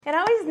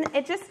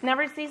It just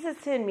never ceases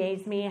to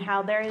amaze me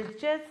how there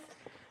is just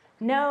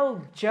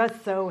no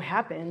just so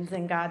happens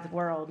in God's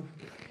world.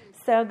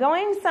 So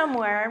going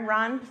somewhere,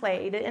 Ron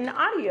played an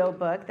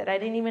audiobook that I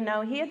didn't even know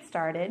he had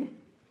started,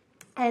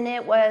 and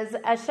it was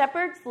a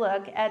shepherd's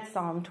look at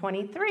Psalm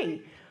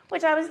 23,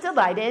 which I was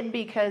delighted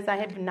because I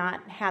have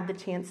not had the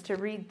chance to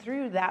read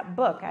through that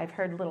book. I've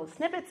heard little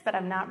snippets, but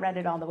I've not read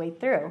it all the way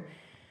through.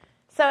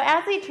 So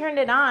as he turned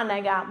it on,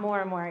 I got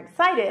more and more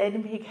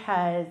excited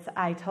because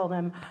I told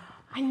him,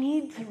 I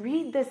need to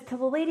read this to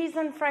the ladies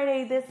on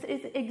Friday. This is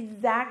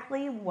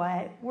exactly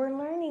what we're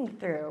learning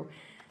through.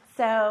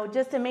 So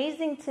just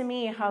amazing to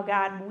me how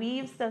God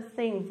weaves those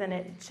things, and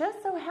it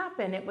just so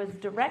happened it was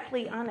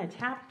directly on a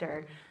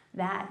chapter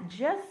that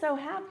just so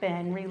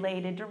happened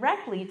related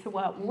directly to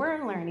what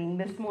we're learning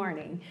this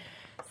morning.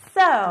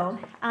 So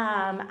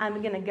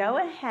I'm going to go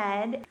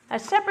ahead. A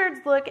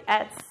shepherd's look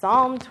at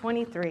Psalm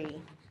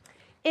 23.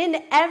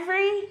 In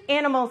every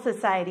animal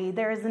society,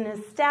 there is an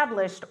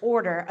established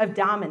order of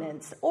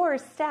dominance or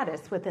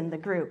status within the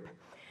group.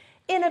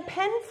 In a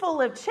pen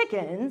full of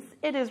chickens,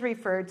 it is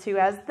referred to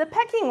as the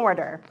pecking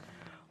order.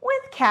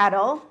 With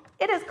cattle,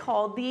 it is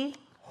called the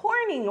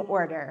horning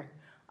order.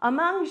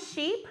 Among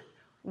sheep,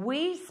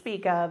 we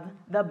speak of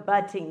the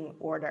butting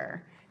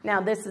order.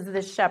 Now, this is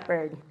the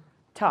shepherd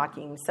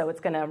talking, so it's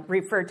going to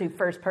refer to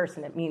first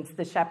person. It means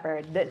the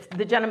shepherd.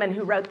 The gentleman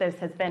who wrote this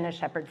has been a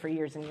shepherd for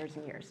years and years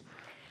and years.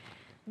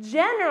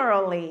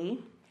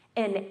 Generally,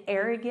 an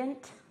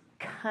arrogant,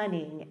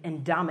 cunning,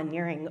 and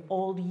domineering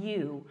old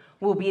ewe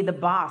will be the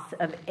boss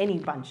of any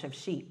bunch of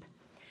sheep.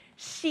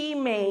 She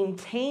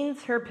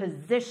maintains her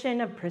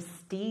position of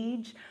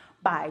prestige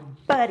by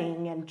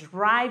butting and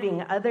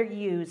driving other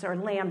ewes or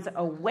lambs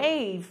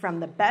away from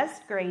the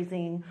best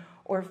grazing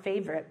or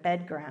favorite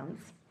bed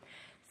grounds.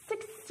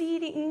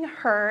 Succeeding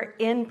her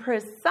in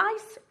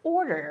precise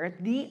order,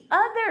 the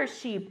other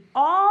sheep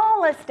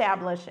all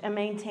establish and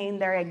maintain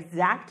their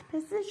exact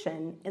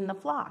position in the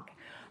flock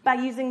by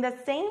using the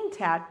same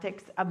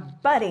tactics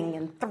of butting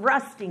and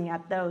thrusting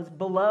at those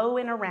below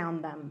and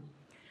around them.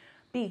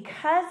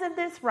 Because of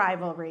this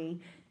rivalry,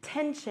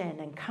 tension,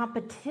 and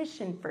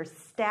competition for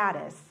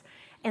status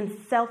and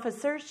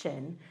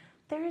self-assertion,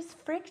 there is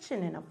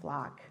friction in a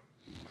flock.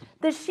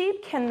 The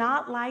sheep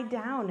cannot lie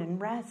down and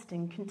rest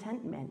in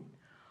contentment.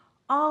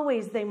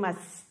 Always they must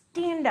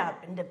stand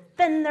up and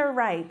defend their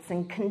rights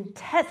and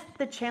contest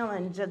the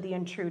challenge of the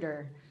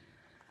intruder.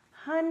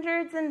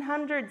 Hundreds and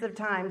hundreds of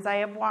times I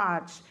have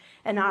watched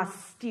an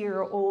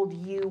austere old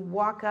ewe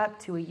walk up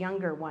to a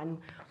younger one,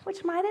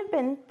 which might have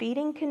been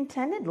feeding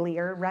contentedly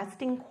or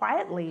resting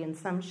quietly in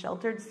some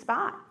sheltered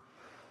spot.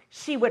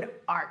 She would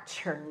arch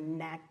her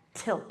neck,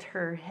 tilt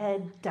her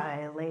head,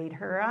 dilate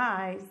her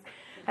eyes,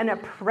 and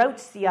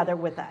approach the other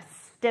with a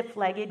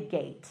stiff-legged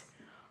gait.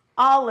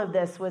 All of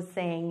this was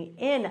saying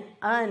in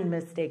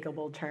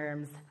unmistakable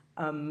terms,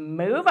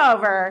 move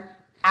over,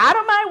 out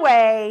of my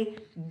way,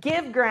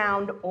 give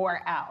ground,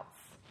 or else.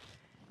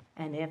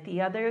 And if the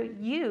other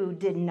ewe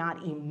did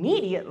not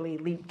immediately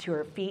leap to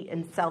her feet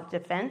in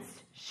self-defense,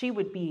 she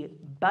would be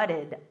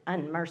butted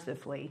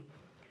unmercifully.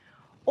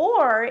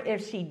 Or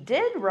if she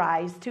did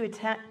rise to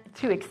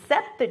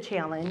accept the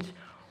challenge,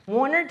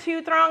 one or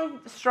two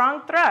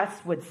strong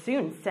thrusts would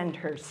soon send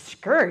her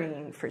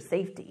scurrying for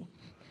safety.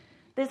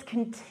 This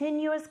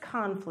continuous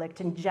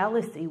conflict and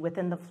jealousy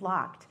within the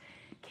flock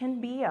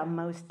can be a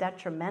most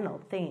detrimental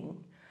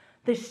thing.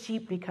 The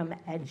sheep become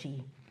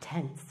edgy,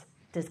 tense,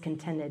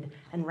 discontented,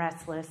 and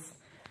restless.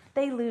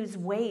 They lose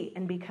weight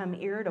and become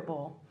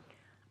irritable.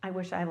 I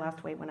wish I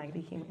lost weight when I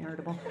became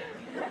irritable.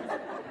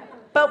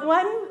 But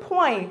one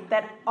point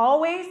that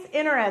always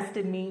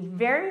interested me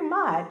very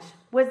much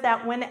was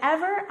that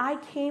whenever I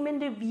came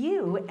into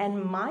view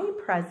and my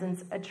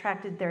presence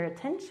attracted their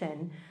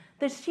attention,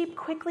 the sheep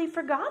quickly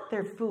forgot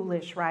their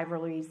foolish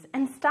rivalries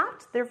and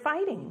stopped their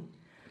fighting.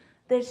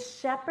 The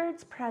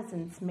shepherd's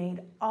presence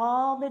made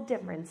all the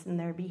difference in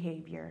their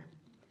behavior.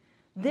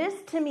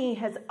 This, to me,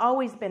 has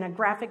always been a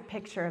graphic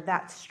picture of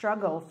that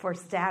struggle for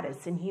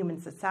status in human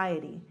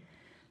society.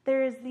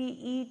 There is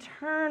the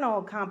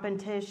eternal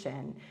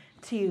competition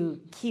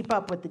to keep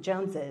up with the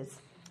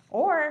Joneses,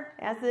 or,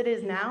 as it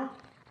is now,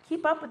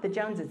 keep up with the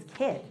Joneses'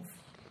 kids.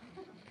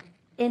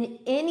 In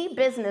any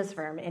business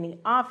firm, any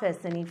office,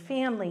 any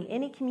family,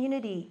 any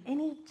community,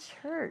 any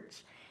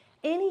church,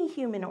 any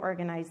human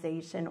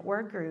organization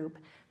or group,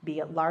 be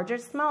it large or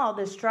small,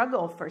 the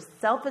struggle for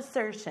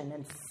self-assertion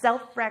and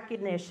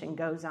self-recognition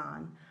goes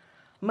on.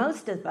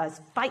 Most of us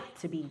fight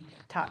to be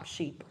top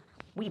sheep.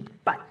 We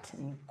butt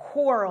and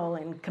quarrel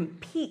and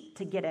compete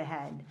to get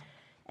ahead.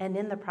 And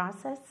in the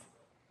process,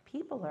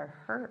 people are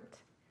hurt.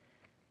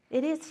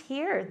 It is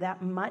here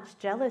that much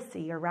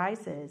jealousy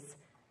arises.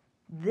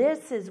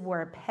 This is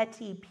where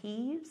petty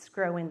peeves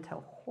grow into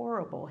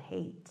horrible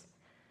hate.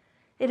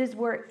 It is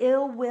where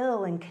ill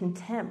will and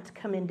contempt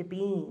come into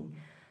being,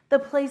 the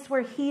place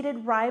where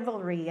heated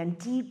rivalry and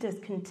deep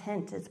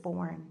discontent is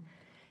born.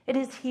 It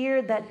is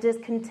here that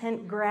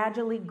discontent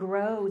gradually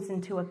grows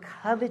into a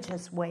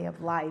covetous way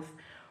of life,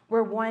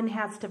 where one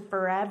has to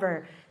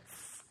forever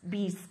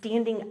be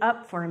standing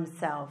up for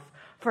himself,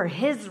 for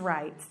his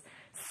rights,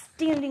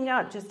 standing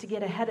up just to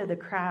get ahead of the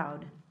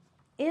crowd.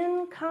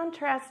 In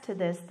contrast to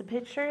this, the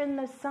picture in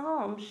the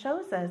psalm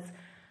shows us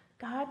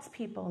God's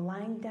people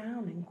lying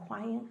down in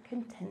quiet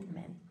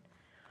contentment.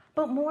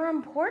 But more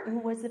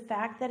important was the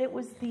fact that it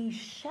was the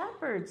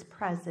shepherd's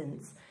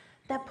presence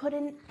that put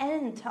an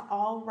end to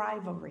all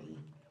rivalry.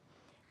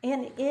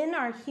 And in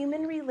our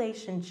human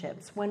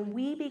relationships, when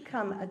we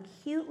become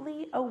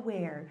acutely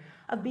aware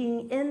of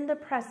being in the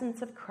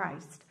presence of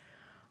Christ,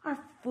 our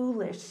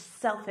foolish,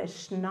 selfish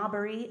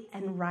snobbery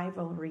and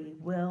rivalry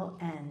will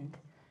end.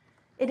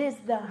 It is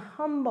the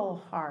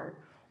humble heart,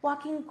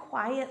 walking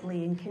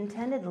quietly and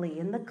contentedly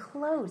in the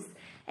close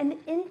and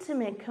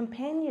intimate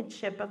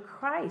companionship of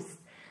Christ,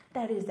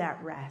 that is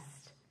at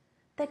rest,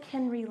 that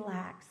can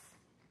relax,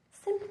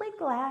 simply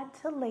glad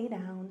to lay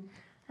down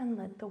and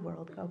let the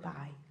world go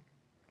by.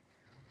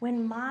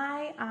 When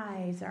my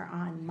eyes are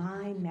on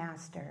my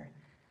master,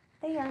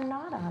 they are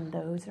not on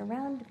those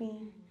around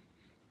me.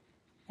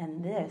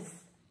 And this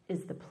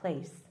is the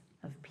place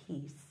of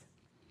peace.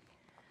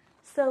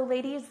 So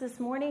ladies, this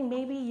morning,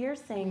 maybe you're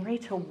saying,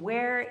 Rachel,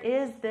 where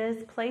is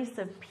this place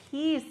of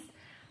peace?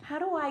 How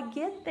do I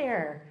get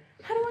there?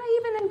 How do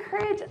I even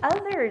encourage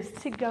others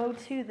to go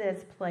to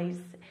this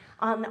place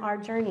on our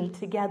journey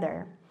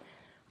together?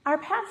 Our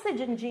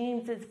passage in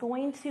James is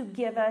going to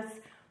give us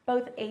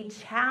both a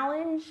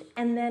challenge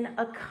and then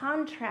a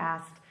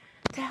contrast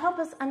to help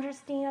us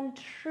understand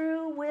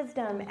true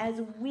wisdom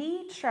as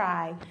we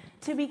try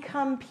to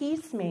become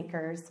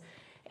peacemakers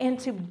and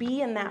to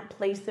be in that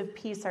place of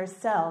peace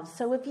ourselves.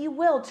 So if you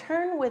will,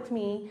 turn with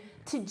me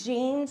to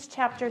James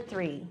chapter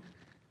 3.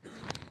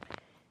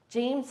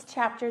 James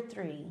chapter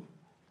 3.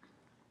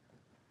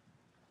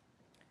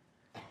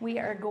 We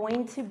are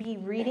going to be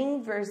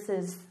reading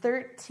verses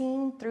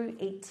 13 through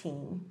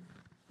 18.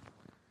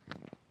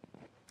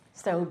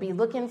 So be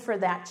looking for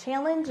that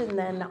challenge and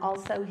then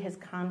also his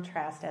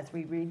contrast as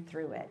we read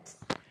through it.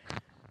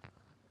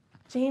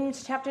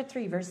 James chapter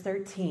 3, verse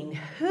 13.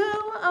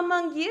 Who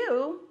among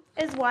you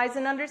is wise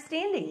and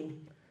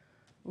understanding?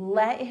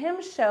 Let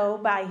him show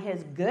by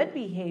his good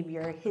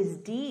behavior his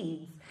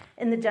deeds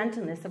in the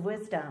gentleness of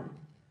wisdom.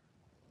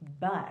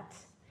 But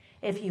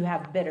if you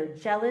have bitter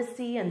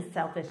jealousy and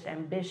selfish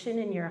ambition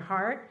in your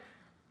heart,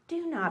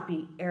 do not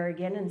be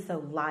arrogant and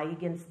so lie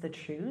against the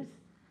truth.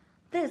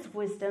 This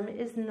wisdom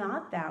is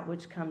not that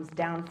which comes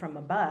down from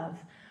above,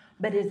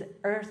 but is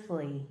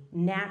earthly,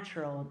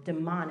 natural,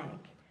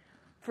 demonic.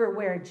 For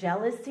where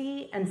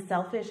jealousy and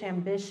selfish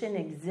ambition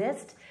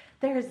exist,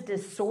 there is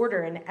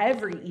disorder in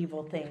every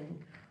evil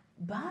thing.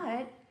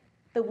 But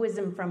the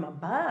wisdom from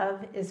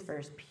above is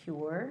first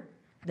pure,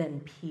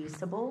 then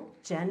peaceable,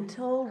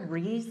 gentle,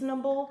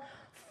 reasonable,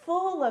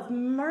 full of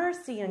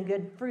mercy and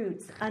good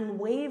fruits,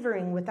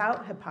 unwavering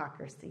without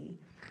hypocrisy.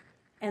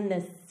 And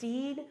the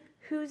seed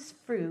whose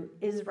fruit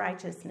is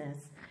righteousness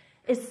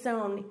is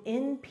sown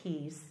in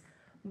peace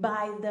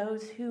by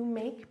those who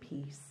make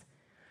peace.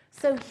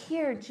 So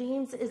here,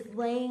 James is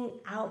laying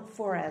out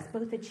for us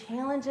both a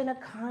challenge and a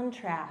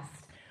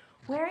contrast.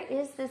 Where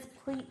is this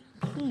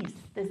peace,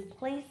 this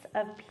place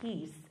of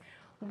peace?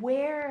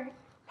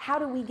 How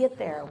do we get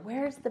there?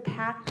 Where's the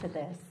path to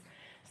this?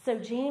 So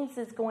James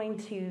is going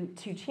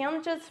to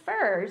challenge us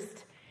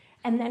first,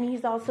 and then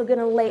he's also going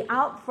to lay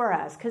out for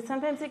us, because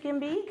sometimes it can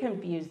be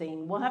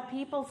confusing. We'll have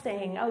people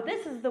saying, oh,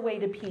 this is the way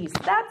to peace.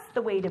 That's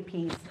the way to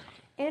peace.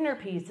 Inner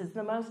peace is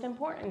the most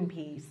important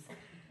peace.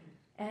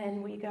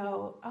 And we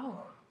go,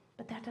 oh,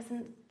 but that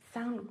doesn't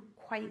sound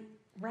quite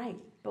right.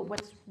 But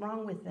what's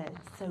wrong with it?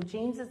 So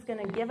James is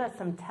going to give us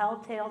some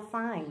telltale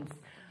signs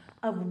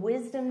of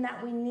wisdom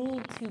that we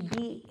need to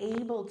be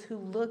able to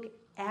look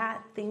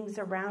at things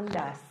around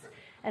us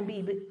and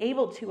be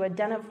able to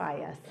identify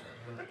us.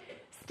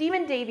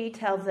 Stephen Davey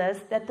tells us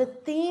that the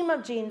theme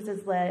of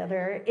James's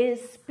letter is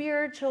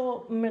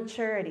spiritual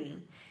maturity.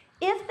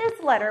 If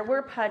this letter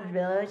were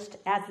published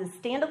as a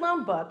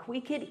standalone book, we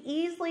could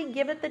easily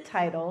give it the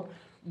title,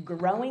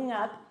 Growing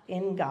Up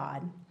in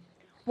God.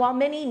 While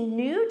many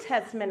New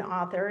Testament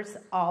authors,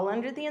 all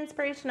under the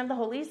inspiration of the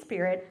Holy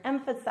Spirit,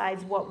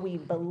 emphasize what we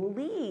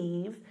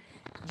believe,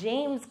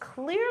 James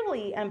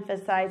clearly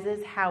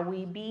emphasizes how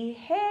we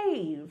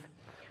behave.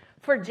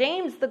 For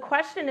James, the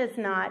question is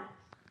not,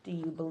 do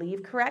you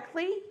believe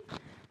correctly?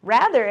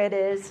 Rather, it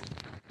is,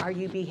 are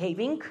you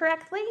behaving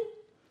correctly?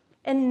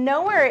 And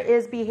nowhere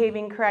is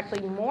behaving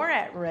correctly more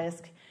at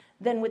risk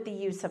than with the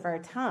use of our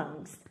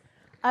tongues.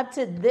 Up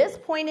to this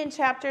point in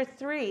chapter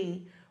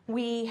 3,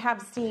 we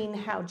have seen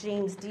how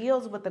James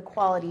deals with the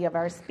quality of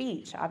our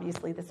speech.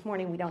 Obviously, this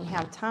morning we don't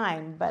have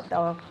time, but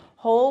the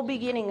whole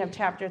beginning of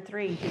chapter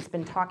 3, he's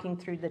been talking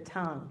through the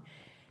tongue.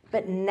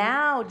 But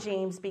now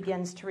James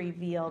begins to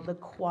reveal the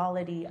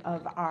quality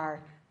of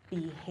our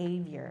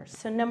behavior.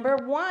 So number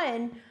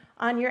 1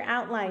 on your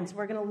outlines,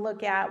 we're going to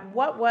look at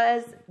what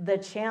was the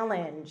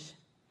challenge.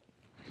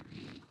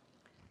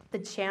 The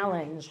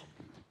challenge.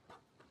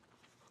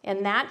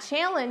 And that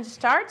challenge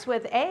starts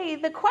with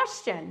the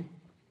question.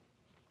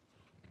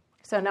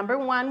 So number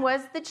 1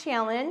 was the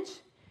challenge,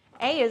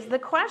 A is the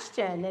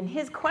question, and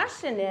his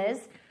question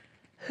is,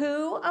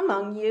 who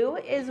among you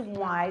is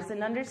wise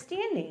and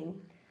understanding?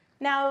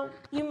 Now,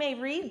 you may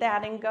read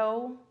that and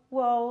go,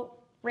 well,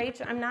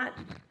 Rach, I'm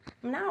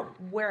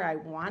not where I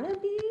want to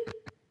be,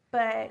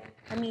 but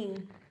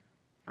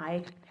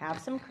I have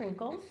some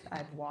crinkles.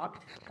 I've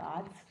walked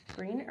God's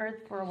green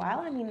earth for a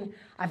while.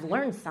 I've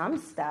learned some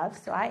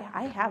stuff, so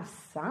I have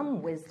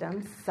some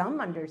wisdom, some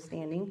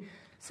understanding.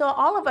 So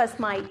all of us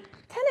might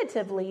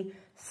tentatively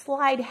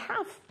slide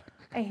half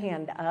a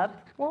hand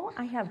up. Well,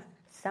 I have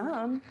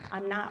some.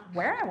 I'm not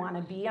where I want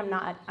to be. I'm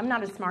not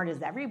as smart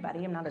as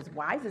everybody. I'm not as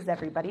wise as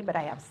everybody, but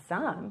I have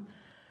some.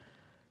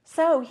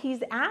 So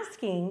he's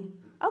asking,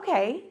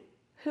 okay,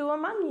 who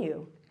among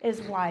you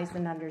is wise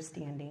and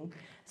understanding?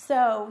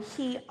 So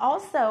he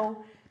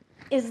also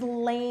is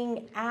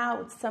laying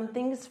out some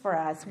things for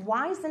us.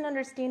 Wise and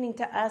understanding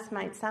to us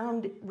might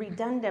sound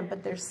redundant,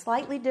 but there's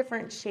slightly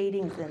different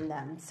shadings in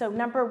them. So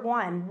number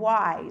one,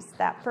 wise,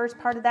 that first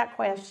part of that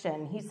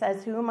question, he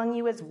says, who among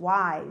you is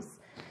wise?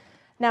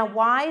 Now,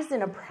 wise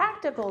in a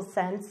practical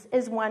sense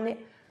is one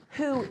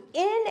who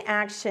in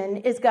action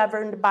is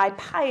governed by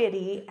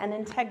piety and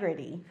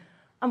integrity.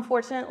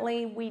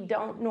 Unfortunately, we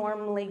don't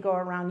normally go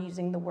around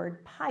using the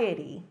word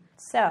piety.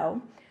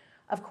 So,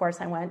 of course,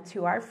 I went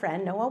to our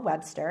friend Noah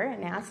Webster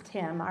and asked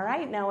him, all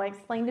right, Noah,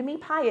 explain to me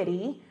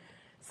piety.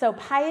 So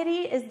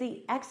piety is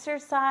the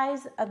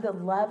exercise of the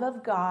love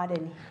of God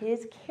and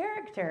his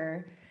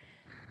character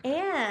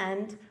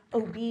and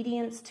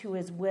obedience to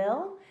his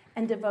will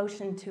and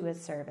devotion to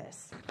his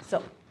service.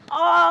 So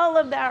all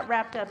of that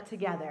wrapped up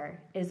together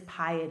is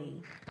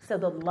piety. So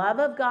the love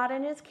of God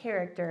and his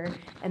character,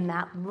 and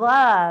that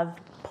love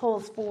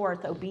pulls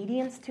forth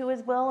obedience to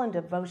his will and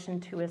devotion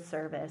to his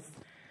service.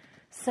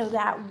 So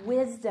that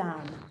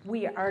wisdom,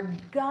 we are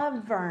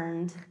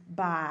governed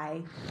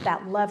by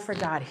that love for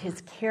God,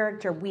 his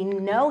character. We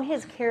know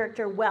his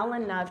character well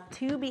enough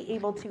to be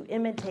able to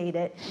imitate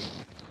it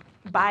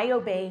by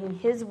obeying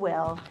his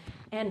will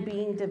and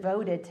being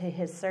devoted to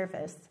his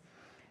service.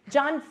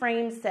 John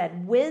Frame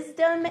said,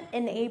 wisdom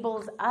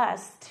enables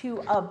us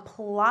to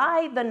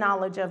apply the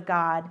knowledge of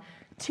God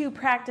to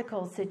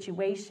practical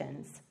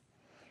situations.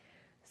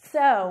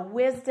 So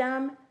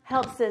wisdom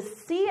helps us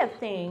see a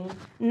thing,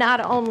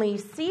 not only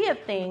see a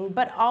thing,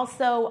 but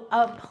also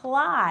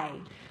apply.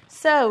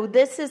 So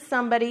this is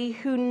somebody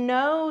who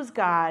knows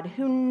God,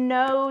 who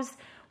knows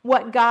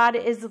what God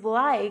is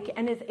like,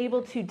 and is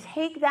able to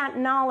take that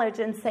knowledge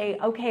and say,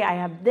 okay, I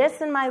have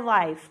this in my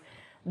life.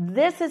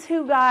 This is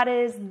who God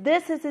is.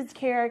 This is his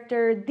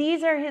character.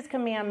 These are his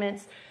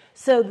commandments.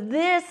 So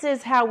this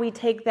is how we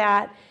take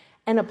that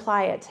and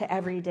apply it to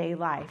everyday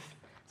life.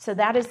 So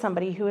that is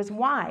somebody who is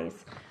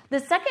wise. The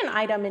second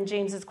item in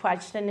James's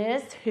question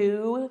is,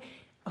 who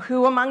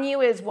among you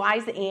is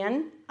wise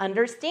and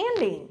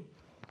understanding?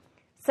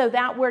 So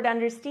that word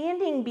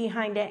understanding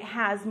behind it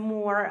has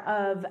more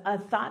of a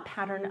thought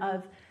pattern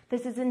of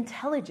this is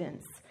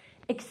intelligence,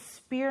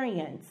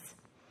 experience,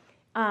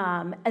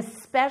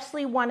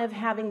 especially one of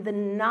having the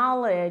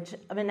knowledge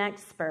of an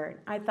expert.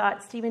 I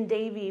thought Stephen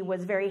Davey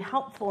was very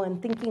helpful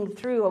in thinking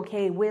through,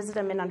 okay,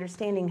 wisdom and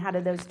understanding, how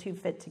do those two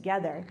fit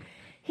together?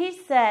 He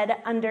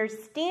said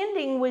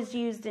understanding was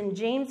used in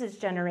James's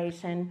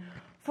generation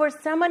for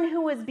someone who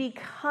was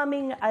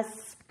becoming a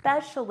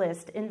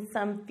specialist in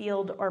some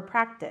field or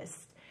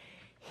practice.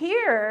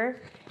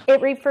 Here,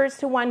 it refers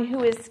to one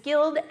who is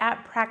skilled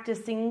at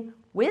practicing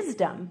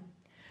wisdom.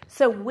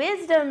 So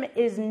wisdom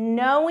is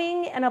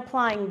knowing and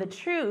applying the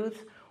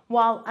truth,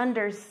 while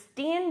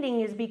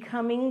understanding is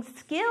becoming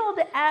skilled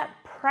at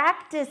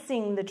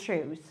practicing the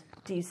truth.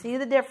 Do you see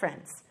the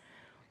difference?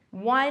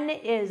 One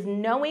is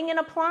knowing and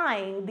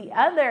applying. The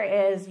other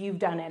is you've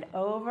done it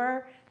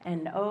over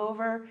and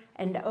over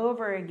and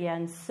over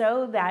again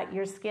so that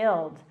you're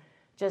skilled.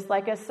 Just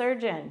like a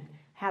surgeon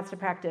has to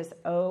practice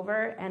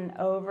over and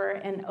over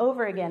and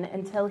over again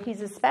until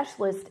he's a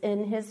specialist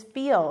in his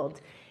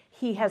field.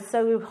 He has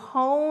so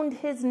honed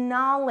his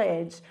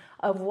knowledge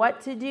of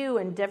what to do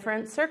in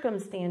different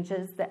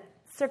circumstances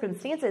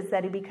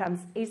that he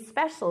becomes a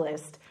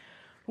specialist.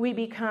 We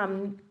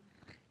become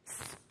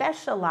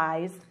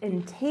specialized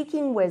in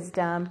taking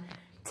wisdom,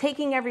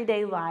 taking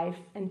everyday life,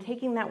 and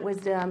taking that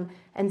wisdom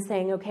and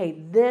saying,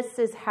 okay, this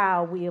is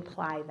how we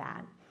apply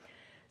that.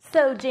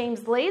 So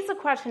James lays a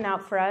question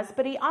out for us,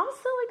 but he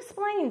also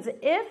explains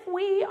if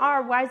we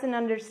are wise and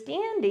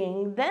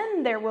understanding,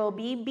 then there will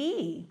be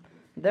B,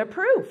 the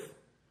proof.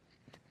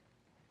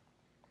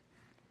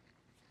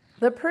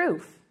 The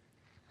proof.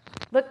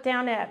 Look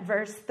down at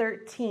verse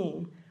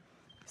 13.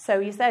 So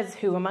he says,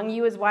 who among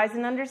you is wise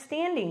and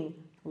understanding?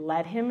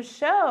 Let him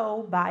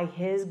show by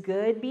his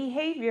good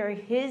behavior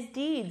his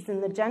deeds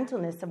in the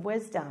gentleness of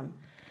wisdom.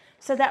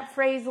 So that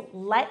phrase,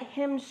 let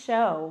him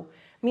show,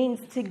 means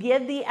to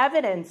give the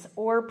evidence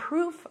or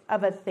proof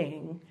of a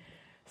thing.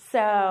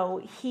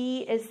 So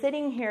he is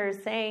sitting here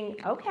saying,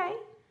 okay,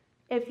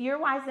 if you're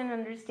wise and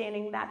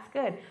understanding, that's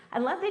good. I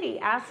love that he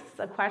asks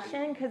a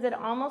question because it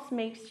almost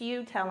makes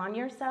you tell on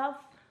yourself,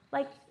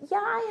 Like, yeah,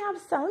 I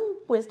have some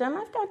wisdom.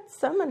 I've got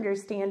some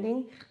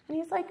understanding. And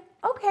he's like,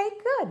 okay,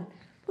 good.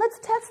 Let's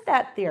test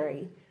that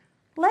theory.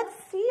 Let's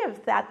see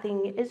if that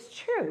thing is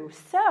true.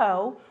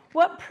 So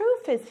what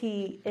proof is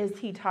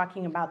he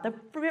talking about?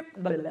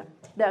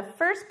 The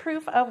first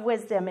proof of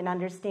wisdom and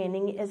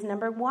understanding is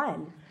number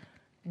 1,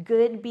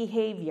 good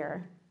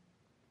behavior.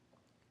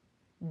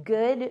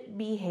 Good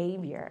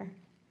behavior.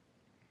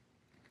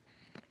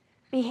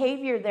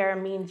 Behavior there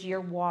means your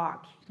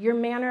walk, your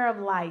manner of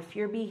life,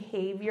 your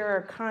behavior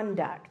or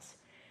conduct.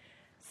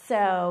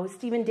 So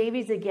Stephen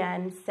Davies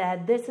again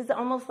said, this is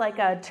almost like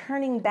a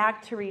turning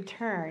back to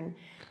return.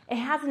 It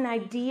has an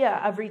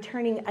idea of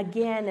returning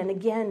again and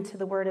again to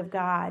the Word of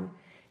God.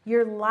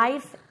 Your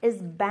life is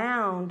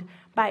bound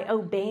by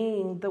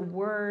obeying the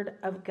Word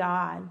of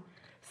God.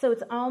 So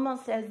it's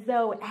almost as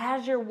though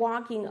as you're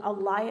walking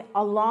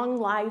along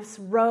life's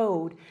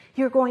road,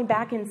 you're going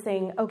back and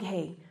saying,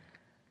 okay,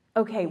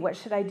 what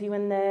should I do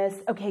in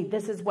this? Okay,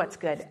 this is what's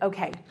good.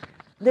 Okay,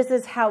 this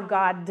is how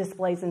God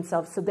displays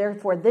himself. So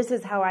therefore, this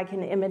is how I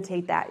can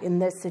imitate that in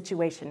this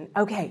situation.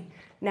 Okay,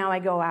 now I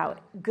go out.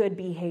 Good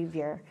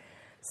behavior.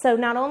 So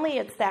not only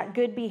it's that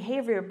good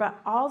behavior, but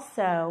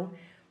also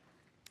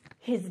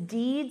his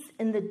deeds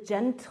and the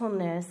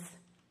gentleness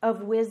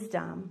of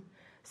wisdom.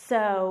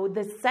 So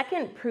the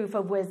second proof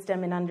of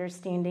wisdom and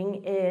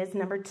understanding is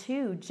number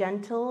 2,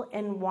 gentle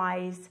and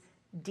wise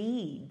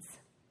deeds.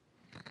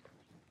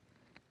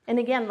 And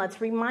again,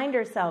 let's remind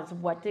ourselves,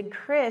 what did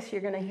Chris,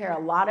 you're going to hear a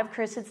lot of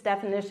Chris's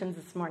definitions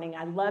this morning.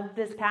 I loved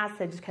this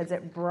passage because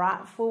it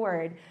brought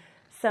forward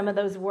some of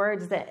those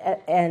words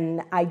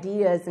and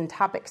ideas and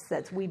topics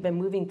that we've been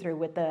moving through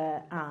with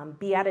the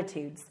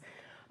Beatitudes.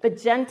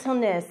 But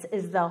gentleness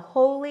is the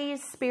Holy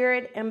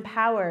Spirit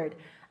empowered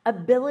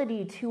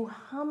ability to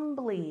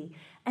humbly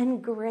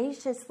and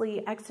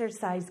graciously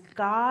exercise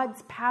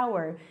God's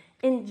power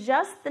in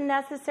just the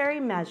necessary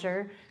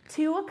measure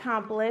to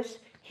accomplish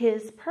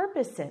his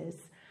purposes.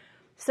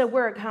 So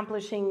we're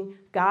accomplishing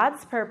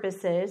God's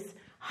purposes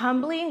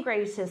humbly and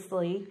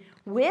graciously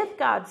with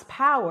God's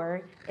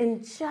power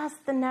in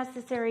just the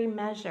necessary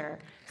measure.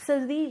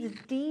 So these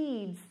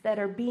deeds that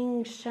are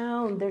being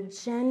shown, they're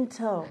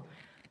gentle.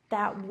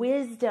 That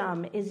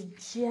wisdom is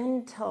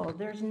gentle.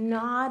 There's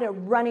not a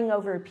running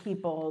over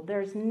people.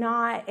 There's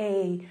not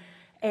a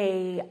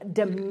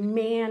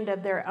demand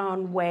of their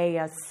own way,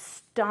 a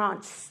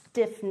staunch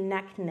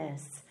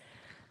stiff-neckedness.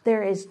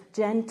 There is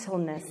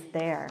gentleness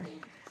there.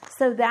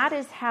 So that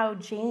is how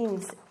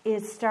James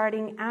is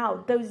starting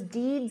out. Those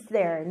deeds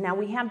there. Now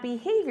we have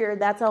behavior.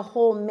 That's a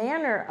whole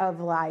manner of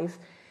life.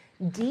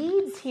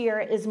 Deeds here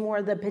is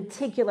more the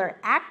particular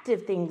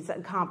active things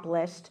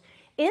accomplished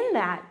in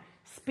that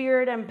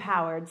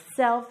spirit-empowered,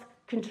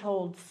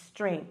 self-controlled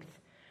strength.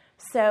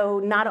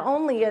 So not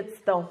only it's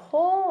the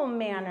whole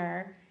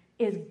manner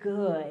is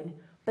good,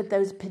 but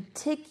those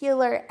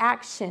particular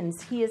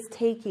actions he is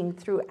taking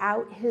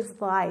throughout his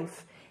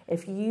life.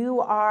 If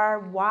you are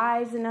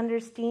wise and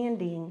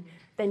understanding,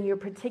 then your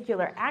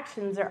particular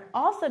actions are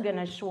also going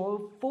to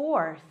show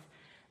forth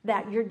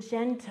that you're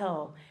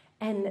gentle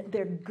and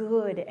they're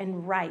good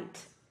and right.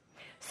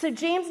 So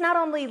James not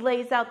only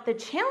lays out the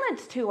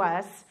challenge to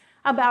us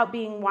about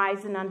being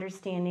wise and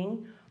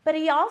understanding, but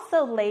he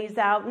also lays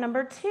out,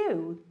 number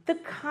 2, the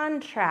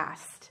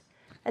contrast.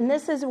 And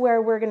this is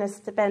where we're going to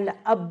spend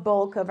a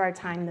bulk of our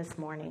time this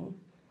morning.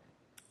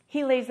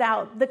 He lays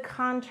out the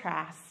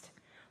contrast.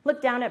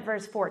 Look down at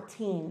verse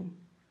 14.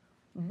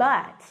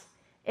 But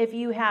if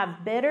you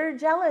have bitter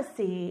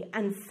jealousy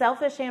and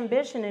selfish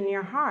ambition in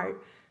your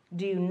heart,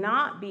 do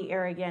not be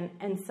arrogant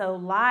and so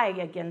lie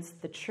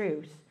against the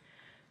truth.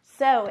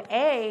 So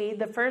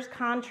the first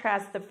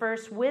contrast, the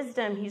first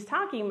wisdom he's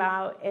talking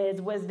about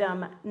is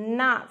wisdom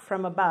not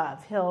from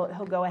above.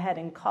 He'll go ahead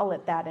and call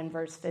it that in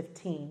verse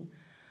 15.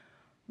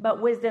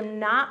 But wisdom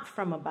not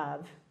from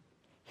above.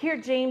 Here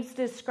James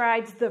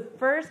describes the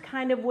first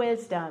kind of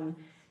wisdom.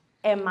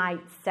 It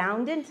might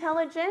sound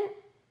intelligent.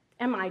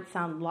 It might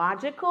sound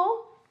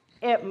logical.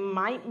 It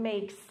might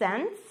make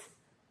sense.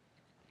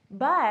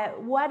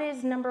 But what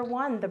is, number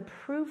 1, the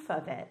proof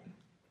of it?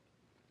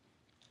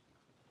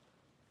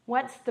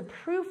 What's the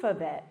proof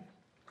of it?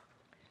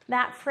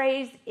 That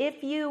phrase,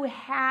 if you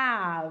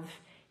have,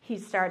 he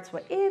starts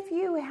with, if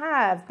you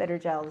have bitter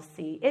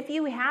jealousy. If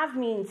you have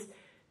means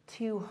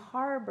to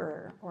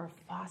harbor or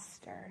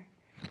foster.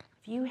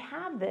 If you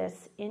have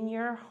this in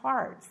your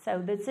heart.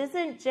 So this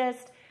isn't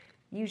just,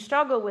 you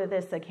struggle with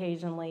this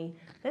occasionally.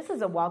 This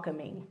is a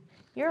welcoming.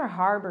 You're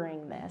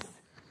harboring this.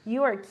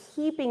 You are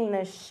keeping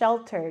this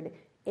sheltered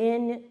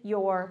in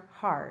your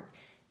heart.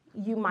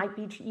 You might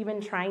be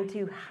even trying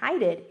to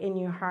hide it in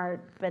your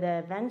heart, but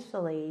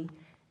eventually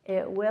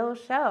it will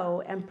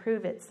show and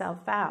prove itself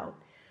out.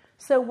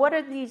 So what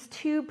are these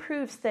 2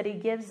 proofs that he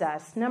gives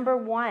us? Number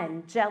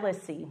 1,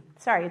 jealousy.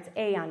 Sorry, it's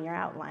A on your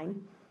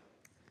outline.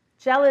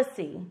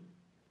 Jealousy.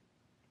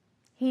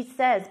 He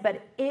says,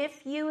 but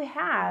if you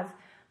have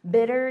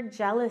bitter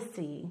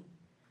jealousy,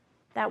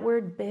 that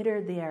word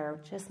bitter there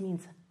just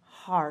means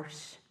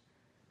harsh.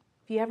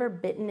 Have you ever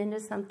bitten into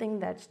something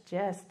that's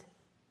just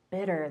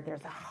bitter.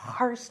 There's a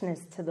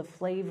harshness to the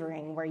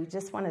flavoring where you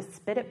just want to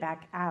spit it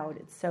back out.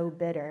 It's so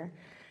bitter.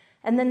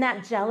 And then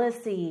that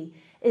jealousy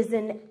is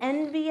an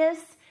envious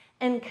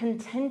and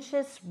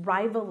contentious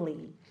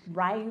rivalry.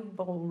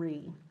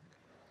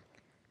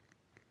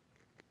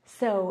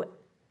 So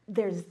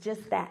there's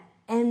just that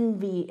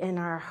envy in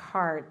our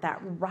heart,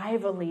 that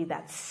rivalry,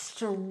 that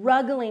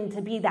struggling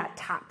to be that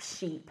top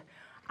sheep.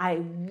 I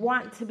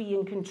want to be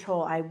in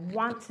control. I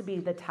want to be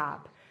the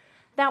top.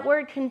 That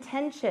word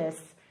contentious,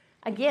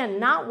 again,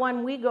 not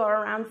one we go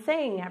around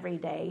saying every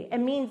day. It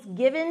means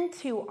given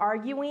to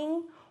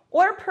arguing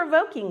or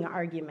provoking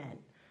argument.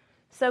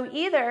 So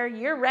either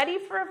you're ready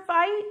for a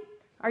fight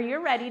or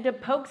you're ready to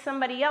poke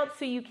somebody else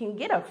so you can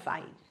get a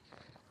fight.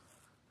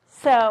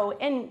 So,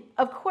 and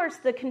of course,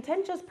 the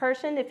contentious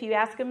person, if you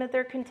ask them if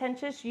they're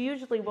contentious,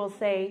 usually will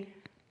say,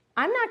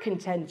 I'm not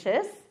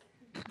contentious.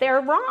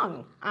 They're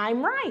wrong.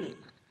 I'm right.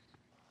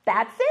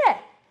 That's it.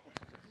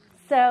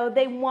 So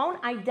they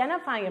won't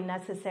identify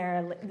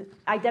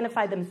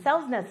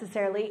themselves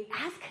necessarily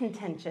as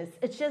contentious.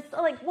 It's just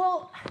like,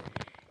 well,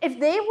 if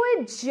they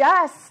would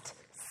just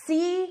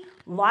see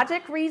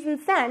logic,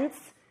 reason, sense,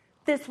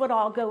 this would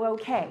all go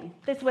okay.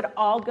 This would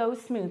all go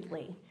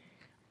smoothly.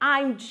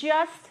 I'm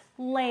just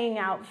laying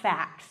out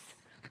facts.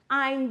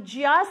 If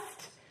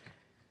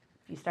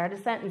you start a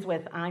sentence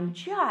with,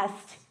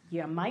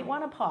 you might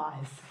want to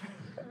pause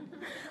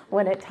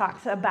when it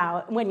talks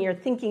about when you're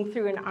thinking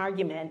through an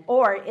argument.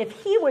 Or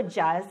if she would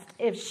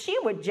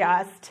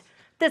just,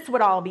 this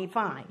would all be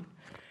fine.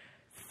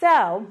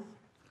 So,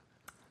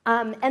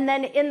 and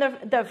then in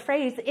the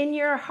phrase, in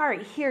your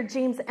heart, here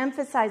James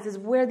emphasizes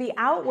where the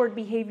outward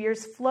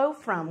behaviors flow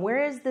from.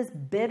 Where is this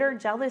bitter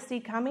jealousy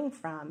coming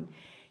from?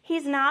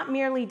 He's not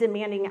merely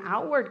demanding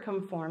outward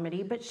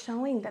conformity, but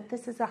showing that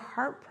this is a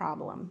heart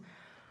problem.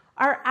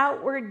 Our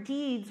outward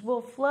deeds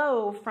will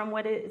flow from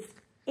what is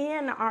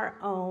in our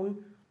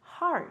own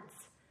hearts.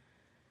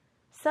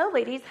 So,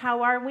 ladies,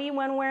 how are we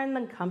when we're in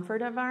the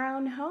comfort of our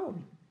own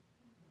home?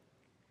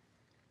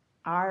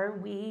 Are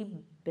we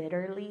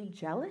bitterly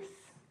jealous?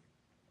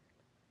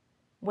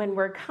 When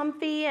we're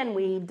comfy and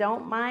we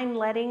don't mind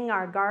letting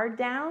our guard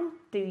down,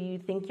 do you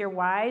think you're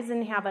wise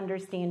and have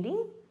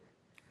understanding?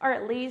 Or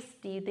at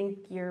least, do you think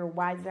you're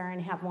wiser and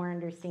have more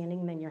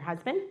understanding than your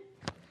husband?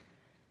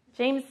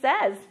 James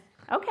says,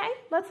 okay,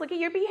 let's look at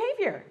your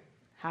behavior.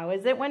 How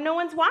is it when no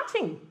one's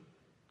watching?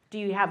 Do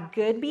you have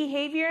good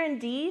behavior and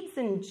deeds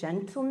and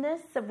gentleness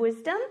of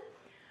wisdom?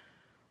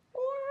 Or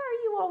are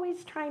you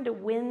always trying to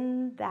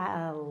win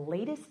the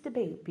latest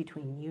debate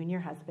between you and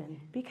your husband?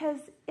 Because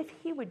if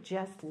he would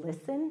just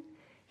listen,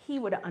 he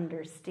would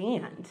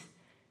understand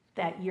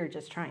that you're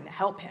just trying to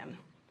help him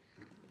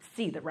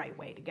see the right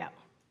way to go.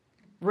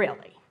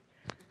 Really.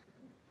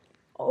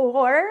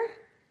 Or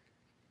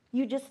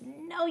you just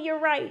know you're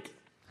right.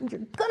 You're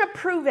going to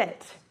prove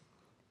it.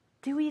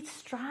 Do we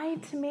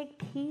strive to make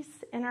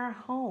peace in our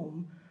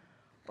home?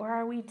 Or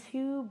are we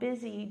too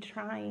busy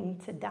trying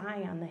to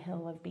die on the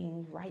hill of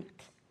being right?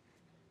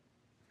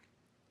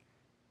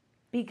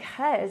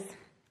 Because,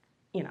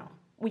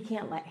 we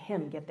can't let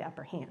him get the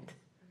upper hand.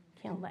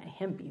 Can't let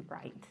him be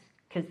right.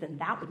 Because then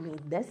that would mean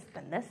this,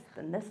 then this,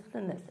 then this,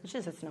 then this. It's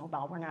just a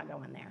snowball. We're not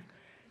going there.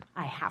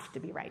 I have to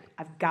be right.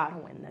 I've got to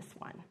win this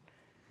one.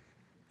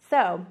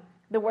 So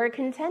the word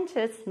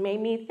contentious made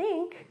me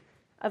think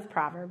of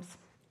Proverbs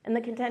and the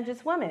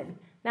contentious woman.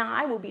 Now,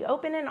 I will be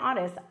open and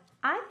honest.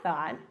 I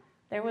thought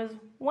there was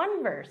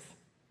one verse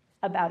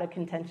about a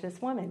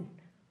contentious woman.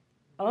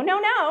 Oh,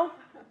 no.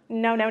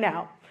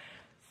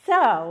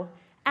 So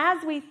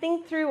as we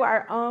think through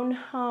our own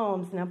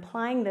homes and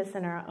applying this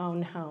in our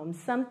own homes,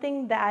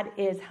 something that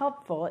is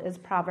helpful is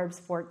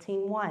Proverbs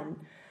 14:1.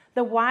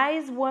 The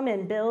wise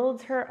woman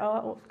builds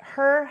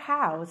her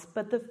house,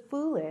 but the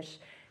foolish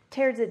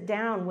tears it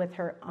down with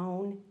her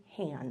own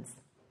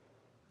hands.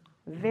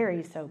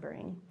 Very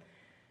sobering.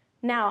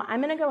 Now,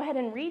 I'm going to go ahead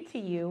and read to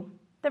you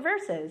the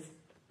verses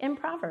in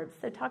Proverbs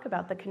that talk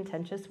about the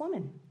contentious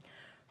woman.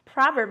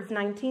 Proverbs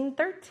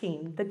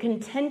 19:13, the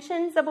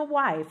contentions of a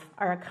wife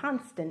are a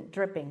constant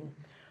dripping.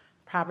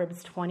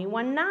 Proverbs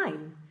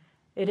 21:9,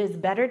 it is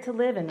better to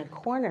live in a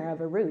corner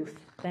of a roof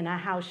than a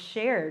house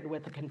shared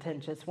with a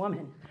contentious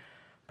woman.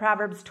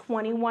 Proverbs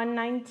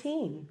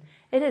 21:19,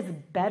 it is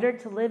better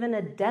to live in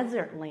a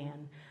desert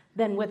land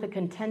than with a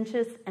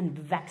contentious and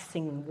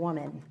vexing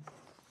woman.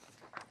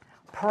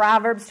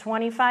 Proverbs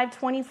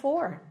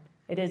 25:24,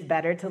 it is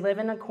better to live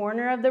in a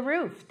corner of the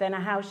roof than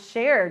a house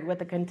shared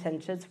with a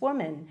contentious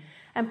woman.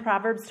 And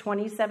Proverbs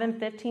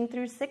 27:15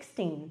 through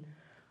 16,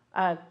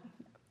 a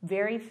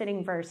very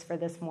fitting verse for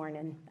this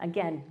morning.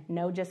 Again,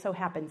 no just so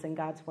happens in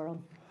God's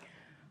world.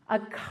 A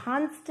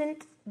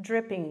constant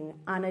dripping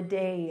on a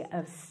day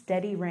of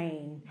steady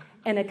rain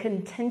and a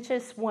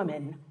contentious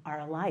woman are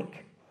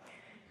alike.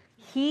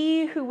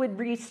 He who would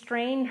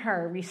restrain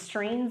her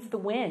restrains the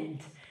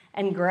wind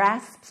and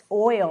grasps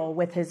oil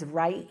with his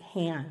right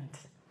hand.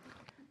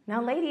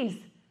 Now,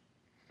 ladies,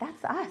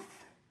 that's us.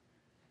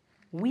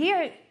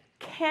 We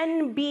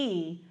can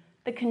be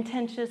the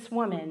contentious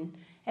woman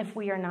if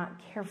we are not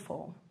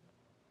careful.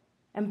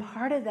 And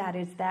part of that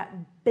is that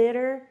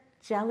bitter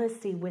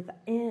jealousy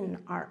within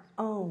our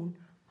own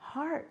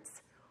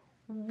hearts.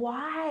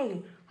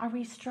 Why are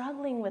we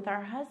struggling with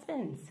our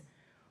husbands?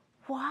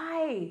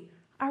 Why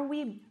are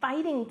we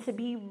fighting to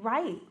be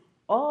right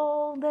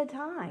all the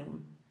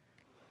time?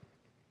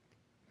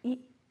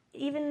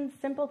 Even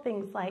simple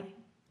things like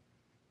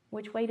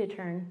which way to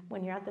turn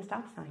when you're at the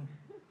stop sign,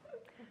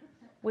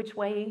 which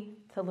way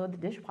to load the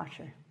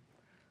dishwasher,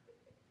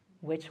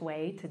 which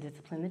way to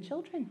discipline the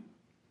children.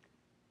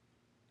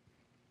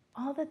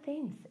 All the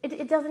things.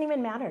 It doesn't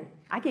even matter.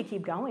 I could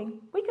keep going.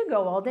 We could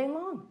go all day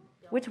long.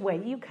 Which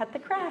way you cut the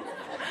grass.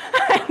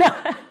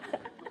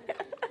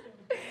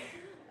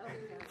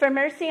 For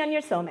mercy on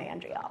your soul, may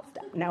Andrea, I'll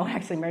stop. No,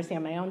 actually, mercy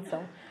on my own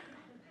soul.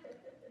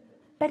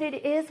 But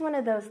it is one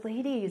of those,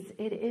 ladies,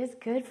 it is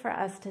good for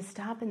us to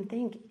stop and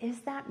think,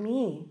 is that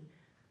me?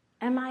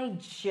 Am I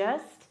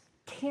just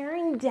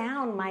tearing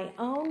down my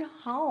own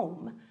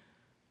home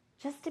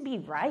just to be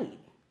right?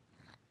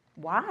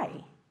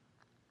 Why?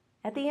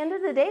 At the end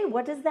of the day,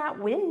 what does that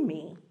win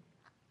me?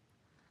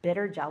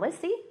 Bitter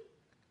jealousy?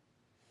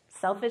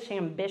 Selfish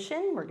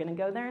ambition? We're going to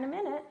go there in a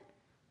minute.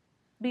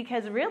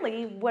 Because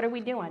really, what are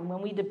we doing?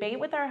 When we debate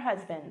with our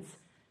husbands,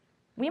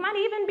 we might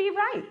even be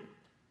right.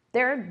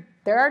 There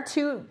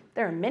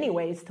are many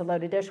ways to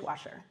load a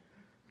dishwasher.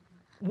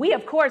 We,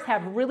 of course,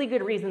 have really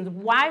good reasons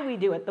why we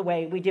do it the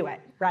way we do it,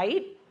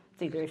 right?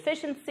 It's either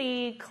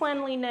efficiency,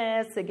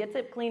 cleanliness, it gets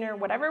it cleaner,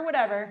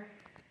 whatever.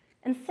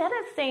 Instead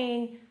of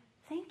saying,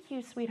 thank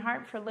you,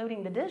 sweetheart, for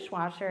loading the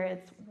dishwasher,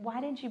 it's, why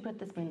didn't you put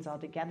the spoons all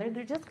together?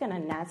 They're just going to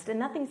nest and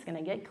nothing's going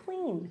to get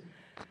clean.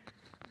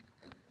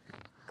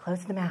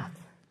 Close the mouth.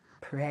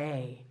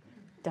 Pray.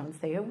 Don't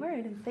say a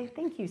word and say,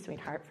 thank you,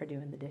 sweetheart, for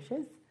doing the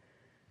dishes.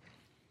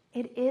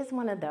 It is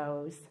one of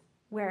those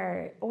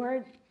where,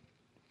 or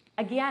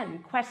again,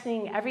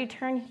 questioning every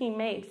turn he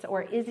makes,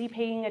 or is he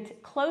paying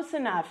close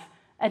enough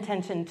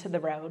attention to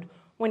the road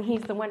when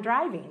he's the one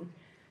driving?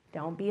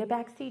 Don't be a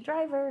backseat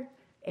driver.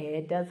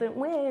 It doesn't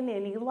win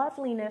any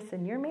loveliness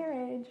in your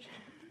marriage.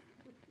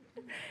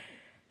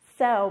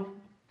 So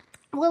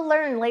we'll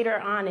learn later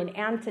on an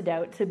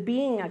antidote to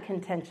being a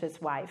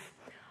contentious wife.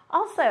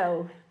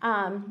 Also,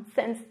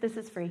 since this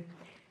is free,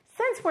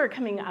 since we're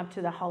coming up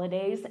to the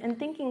holidays and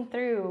thinking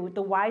through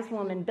the wise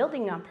woman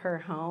building up her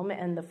home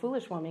and the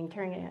foolish woman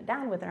tearing it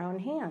down with her own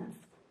hands,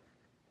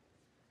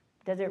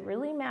 does it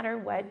really matter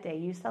what day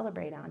you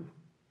celebrate on?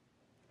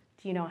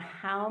 Do you know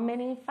how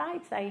many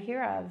fights I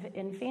hear of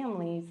in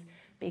families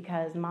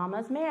because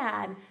mama's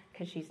mad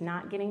because she's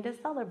not getting to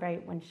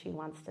celebrate when she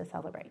wants to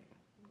celebrate?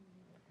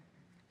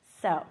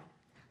 So,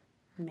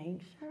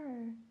 make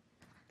sure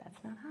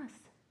that's not us.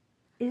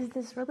 Is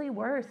this really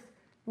worth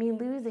me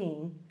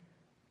losing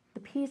the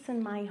peace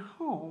in my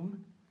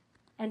home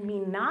and me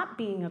not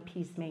being a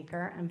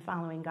peacemaker and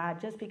following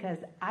God just because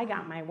I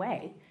got my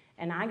way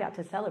and I got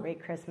to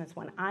celebrate Christmas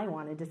when I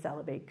wanted to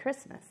celebrate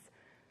Christmas?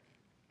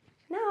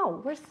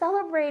 No, we're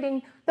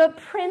celebrating the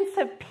Prince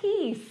of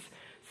Peace.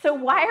 So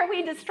why are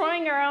we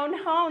destroying our own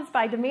homes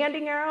by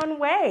demanding our own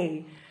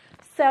way?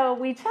 So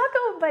we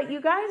chuckle, but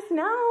you guys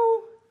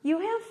know you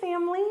have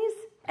families,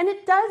 and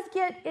it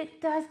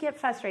does get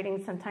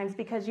frustrating sometimes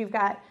because you've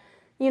got,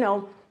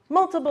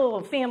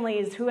 multiple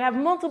families who have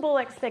multiple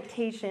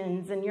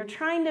expectations, and you're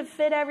trying to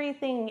fit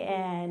everything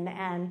in,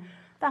 and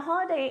the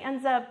holiday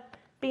ends up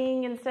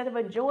being, instead of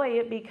a joy,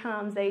 it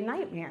becomes a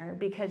nightmare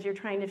because you're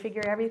trying to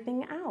figure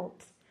everything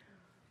out.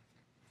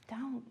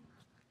 Don't.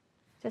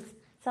 Just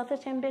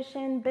selfish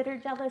ambition, bitter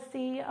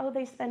jealousy. Oh,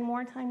 they spend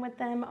more time with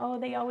them. Oh,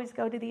 they always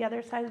go to the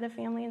other side of the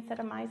family instead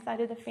of my side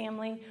of the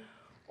family.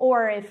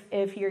 Or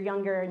if you're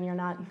younger and you're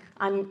not,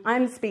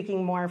 I'm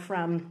speaking more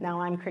from,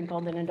 now I'm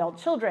crinkled in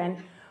adult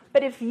children,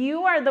 but if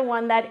you are the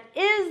one that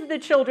is the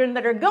children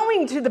that are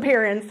going to the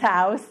parents'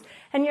 house,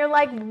 and you're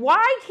like,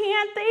 why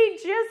can't they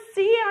just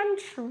see I'm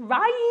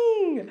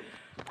trying?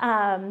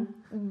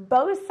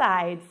 Both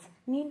sides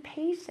need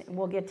patience.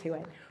 We'll get to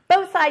it.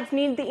 Both sides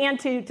need the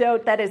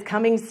antidote that is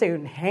coming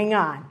soon. Hang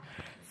on.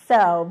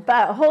 So,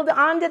 but hold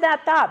on to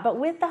that thought. But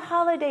with the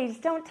holidays,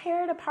 don't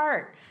tear it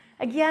apart.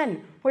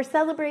 Again, we're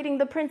celebrating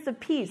the Prince of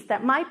Peace.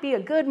 That might be a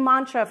good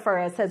mantra for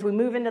us as we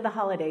move into the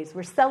holidays.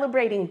 We're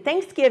celebrating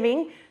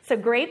Thanksgiving, so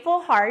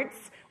grateful hearts,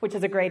 which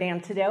is a great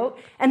antidote.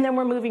 And then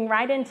we're moving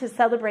right into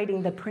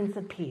celebrating the Prince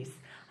of Peace.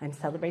 I'm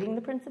celebrating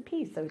the Prince of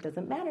Peace, so it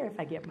doesn't matter if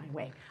I get my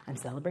way. I'm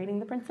celebrating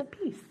the Prince of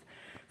Peace.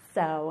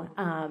 So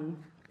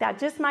that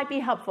just might be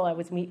helpful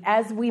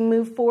as we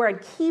move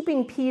forward,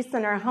 keeping peace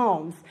in our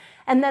homes.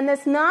 And then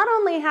this not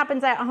only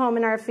happens at home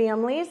in our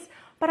families,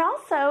 but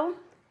also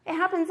it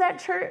happens at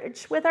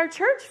church with our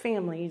church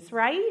families,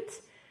 right?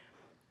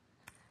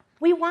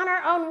 We want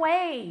our own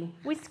way.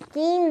 We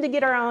scheme to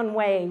get our own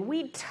way.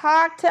 We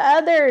talk to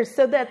others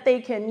so that they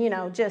can,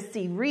 just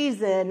see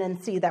reason and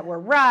see that we're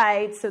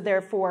right, so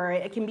therefore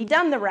it can be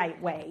done the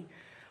right way.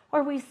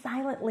 Or we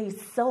silently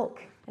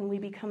sulk and we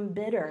become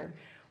bitter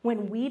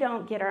when we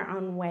don't get our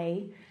own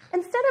way,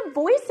 instead of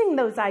voicing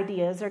those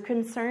ideas or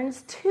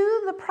concerns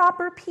to the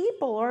proper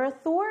people or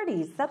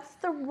authorities. That's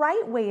the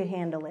right way to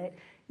handle it.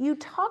 You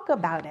talk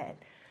about it.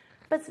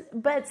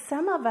 But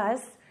some of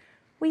us,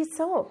 we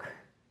sulk.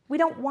 We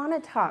don't want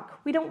to talk.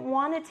 We don't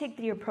want to take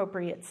the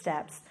appropriate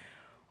steps.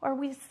 Or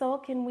we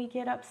sulk and we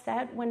get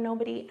upset when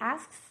nobody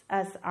asks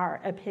us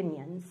our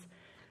opinions.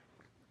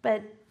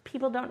 But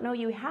people don't know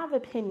you have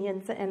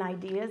opinions and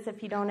ideas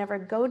if you don't ever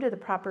go to the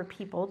proper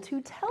people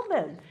to tell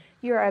them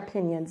your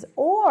opinions.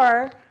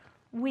 Or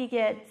we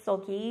get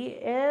sulky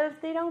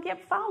if they don't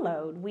get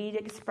followed. We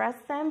express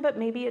them, but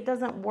maybe it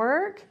doesn't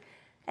work.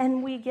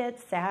 And we get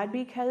sad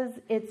because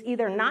it's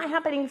either not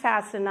happening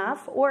fast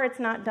enough or it's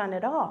not done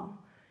at all.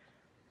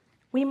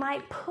 We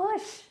might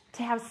push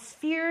to have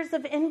spheres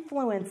of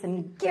influence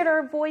and get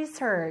our voice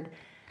heard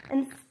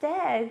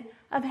instead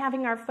of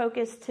having our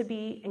focus to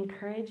be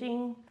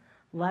encouraging,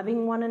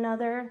 loving one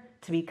another,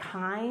 to be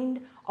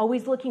kind,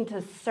 always looking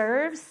to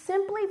serve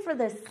simply for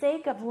the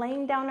sake of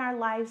laying down our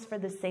lives for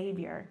the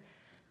Savior,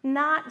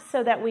 not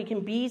so that we can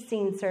be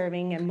seen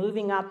serving and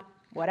moving up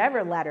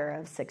whatever ladder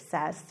of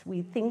success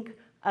we think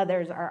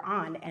others are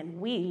on, and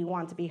we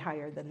want to be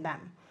higher than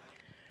them.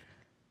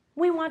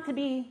 We want to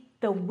be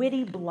the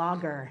witty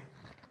blogger,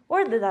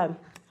 or the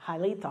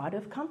highly thought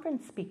of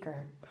conference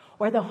speaker,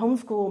 or the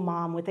homeschool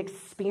mom with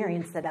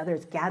experience that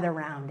others gather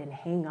around and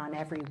hang on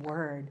every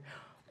word,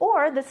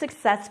 or the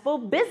successful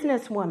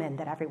businesswoman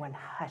that everyone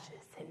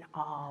hushes in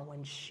awe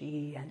when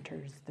she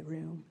enters the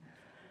room.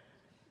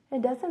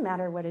 It doesn't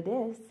matter what it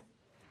is.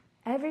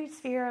 Every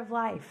sphere of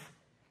life,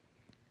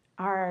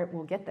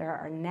 we'll get there,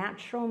 our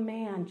natural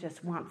man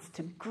just wants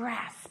to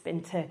grasp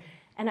into,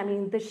 and I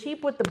mean, the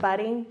sheep with the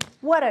butting,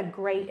 what a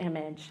great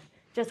image.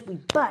 Just we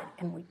butt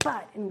and we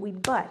butt and we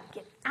butt.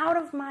 Get out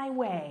of my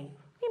way.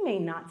 We may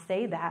not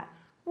say that.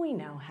 We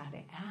know how to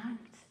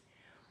act.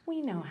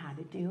 We know how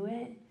to do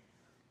it.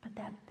 But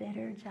that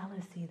bitter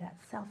jealousy, that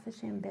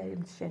selfish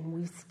ambition,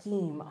 we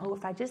scheme. Oh,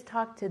 if I just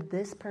talk to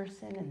this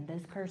person and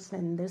this person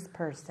and this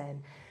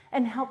person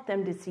and help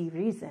them to see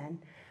reason,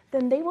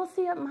 then they will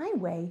see it my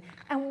way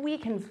and we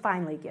can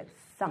finally get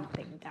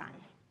something done.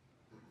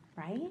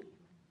 Right?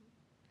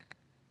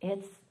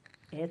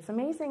 It's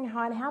amazing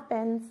how it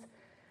happens.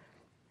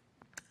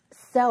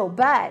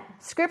 But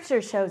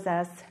Scripture shows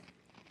us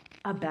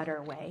a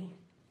better way.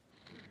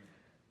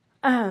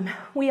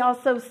 We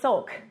also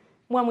sulk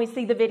when we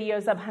see the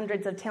videos of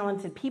hundreds of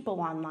talented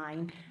people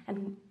online,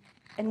 and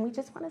we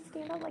just want to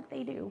stand out like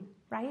they do,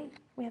 right?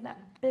 We have that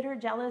bitter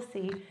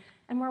jealousy,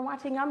 and we're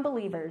watching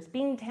unbelievers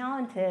being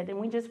talented, and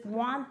we just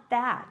want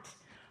that.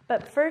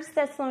 But 1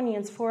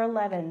 Thessalonians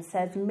 4:11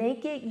 says,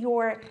 make it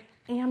your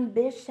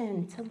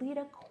ambition to lead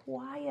a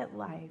quiet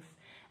life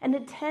and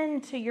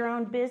attend to your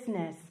own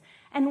business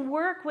and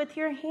work with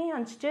your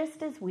hands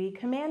just as we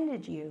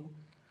commanded you.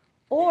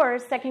 Or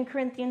 2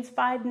 Corinthians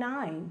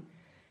 5:9.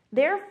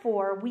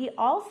 Therefore, we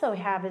also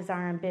have as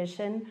our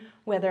ambition,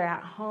 whether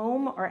at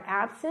home or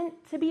absent,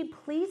 to be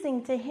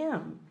pleasing to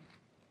him.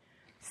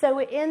 So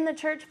in the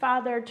church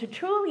father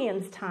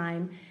Tertullian's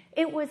time,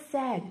 it was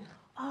said,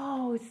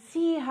 oh,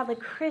 see how the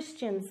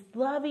Christians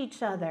love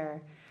each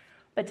other.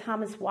 But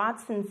Thomas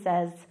Watson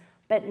says,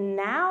 but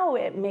now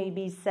it may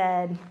be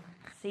said,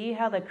 see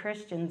how the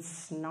Christians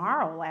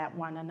snarl at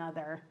one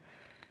another.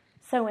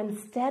 So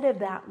instead of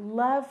that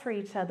love for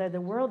each other,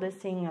 the world is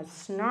seeing us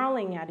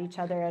snarling at each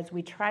other as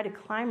we try to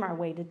climb our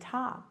way to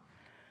top.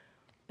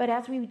 But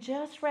as we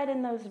just read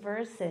in those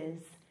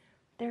verses,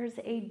 there's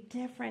a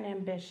different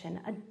ambition,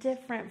 a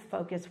different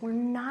focus. We're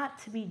not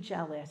to be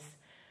jealous.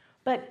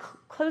 But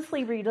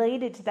closely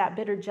related to that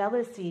bitter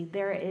jealousy,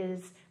 there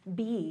is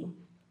B,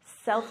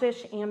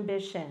 selfish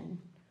ambition.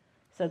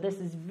 So this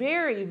is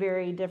very,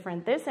 very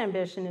different. This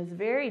ambition is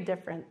very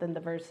different than the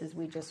verses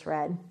we just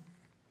read.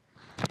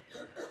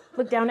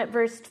 Look down at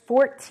verse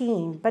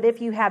 14. But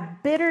if you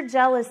have bitter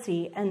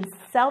jealousy and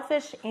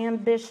selfish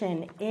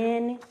ambition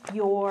in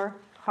your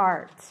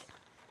heart.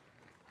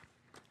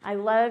 I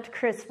loved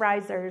Chris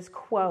Reiser's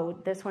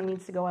quote. This one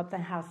needs to go up the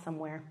house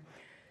somewhere.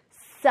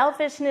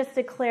 Selfishness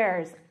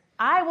declares,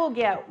 I will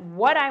get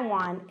what I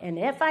want, and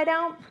if I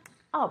don't,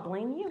 I'll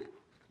blame you.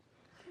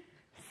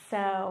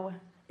 So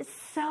it's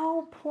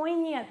so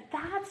poignant.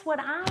 That's what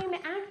I'm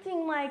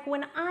acting like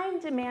when I'm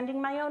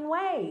demanding my own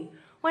way.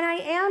 When I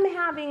am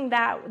having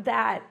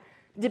that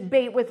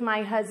debate with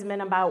my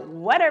husband about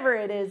whatever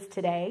it is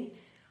today,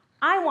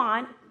 I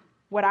want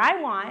what I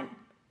want,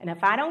 and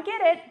if I don't get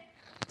it,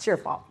 it's your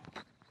fault.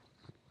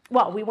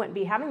 Well, we wouldn't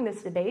be having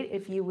this debate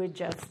if you would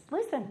just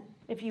listen,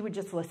 if you would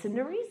just listen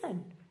to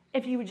reason,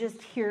 if you would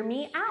just hear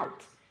me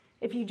out,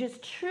 if you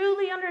just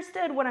truly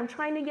understood what I'm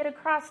trying to get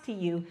across to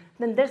you,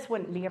 then this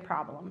wouldn't be a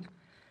problem.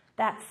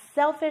 That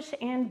selfish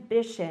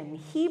ambition,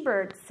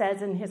 Hebert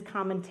says in his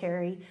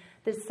commentary,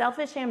 the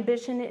selfish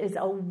ambition is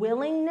a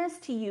willingness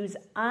to use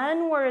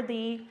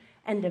unworthy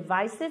and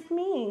divisive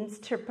means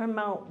to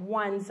promote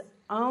one's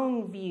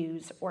own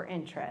views or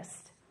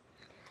interests.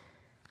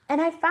 And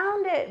I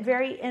found it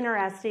very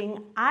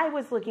interesting. I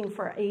was looking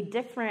for a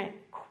different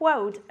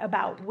quote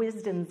about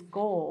wisdom's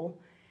goal,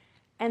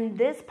 and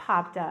this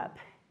popped up.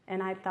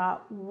 And I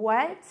thought,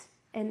 what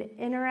an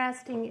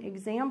interesting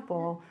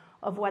example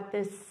of what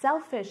this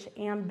selfish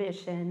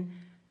ambition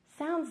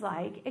sounds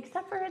like,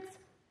 except for it's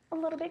a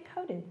little bit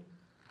coated.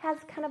 Has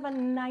kind of a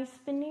nice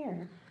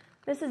veneer.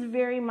 This is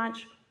very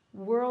much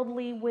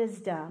worldly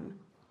wisdom.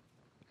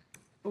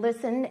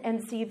 Listen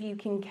and see if you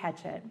can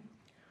catch it.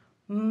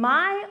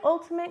 My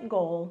ultimate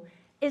goal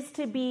is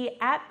to be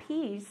at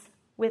peace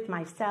with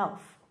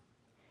myself.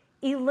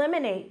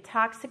 Eliminate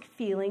toxic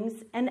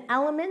feelings and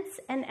elements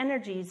and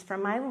energies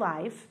from my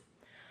life.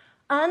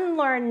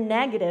 Unlearn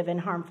negative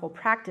and harmful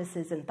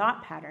practices and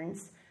thought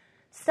patterns.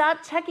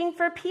 Stop checking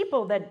for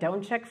people that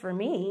don't check for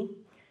me.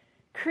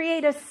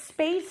 Create a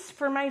space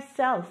for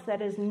myself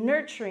that is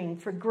nurturing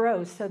for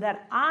growth so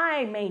that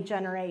I may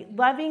generate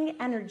loving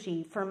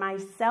energy for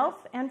myself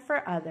and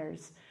for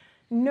others.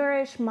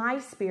 Nourish my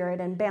spirit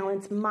and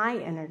balance my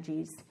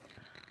energies.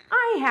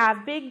 I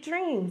have big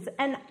dreams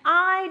and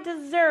I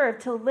deserve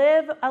to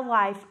live a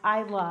life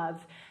I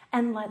love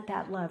and let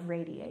that love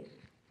radiate.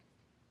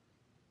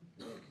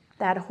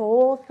 That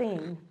whole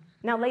thing.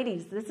 Now,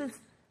 ladies,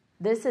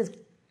 this is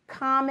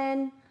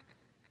common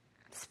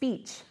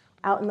speech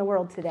out in the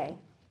world today.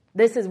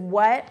 This is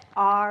what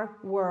our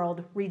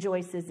world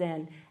rejoices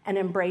in and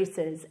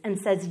embraces and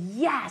says,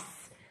 yes,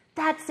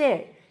 that's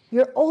it.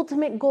 Your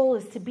ultimate goal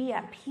is to be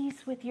at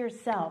peace with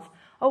yourself.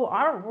 Oh,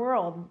 our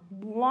world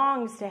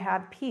longs to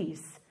have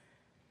peace.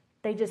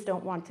 They just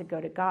don't want to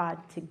go to God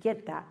to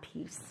get that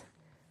peace.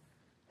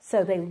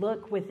 So they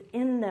look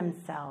within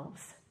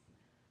themselves.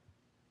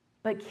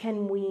 But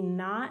can we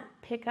not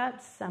pick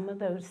up some of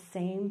those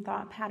same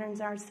thought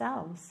patterns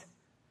ourselves?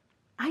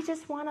 I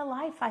just want a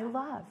life I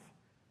love.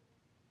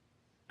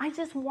 I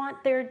just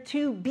want there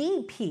to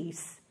be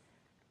peace.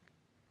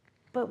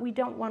 But we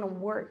don't want to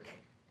work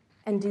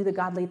and do the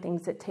godly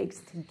things it takes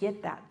to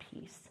get that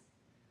peace.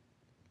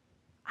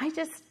 I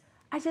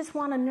just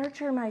want to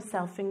nurture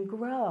myself and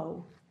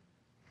grow.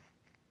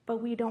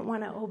 But we don't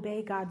want to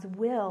obey God's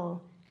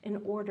will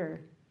in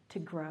order to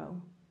grow.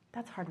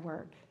 That's hard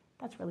work.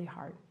 That's really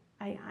hard.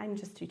 I'm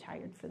just too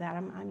tired for that.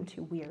 I'm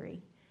too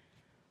weary.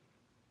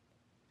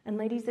 And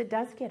ladies, it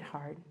does get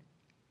hard.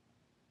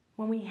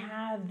 When we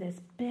have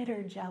this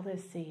bitter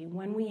jealousy,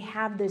 when we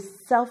have this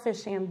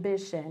selfish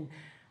ambition.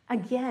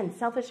 Again,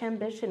 selfish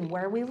ambition,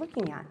 where are we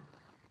looking at?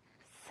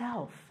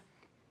 Self.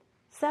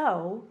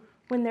 So,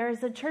 when there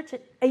is an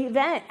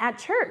event at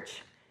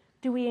church,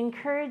 do we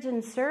encourage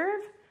and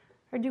serve,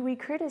 or do we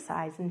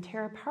criticize and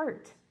tear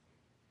apart?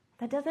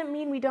 That doesn't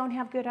mean we don't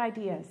have good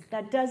ideas.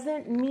 That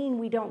doesn't mean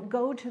we don't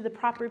go to the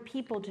proper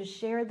people to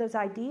share those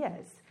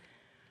ideas.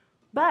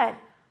 But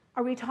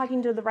are we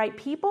talking to the right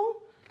people?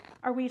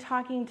 Are we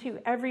talking to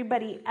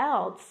everybody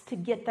else to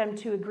get them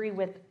to agree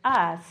with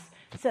us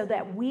so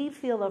that we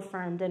feel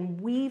affirmed and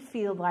we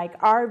feel like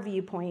our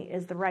viewpoint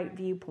is the right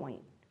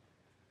viewpoint?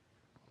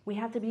 We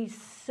have to be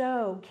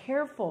so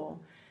careful.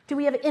 Do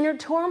we have inner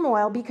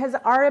turmoil because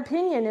our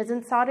opinion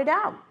isn't sorted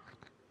out?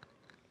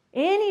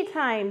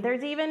 Anytime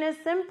there's even as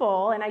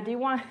simple, and I do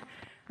want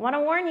to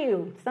warn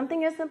you,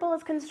 something as simple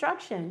as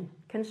construction.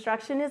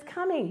 Construction is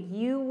coming.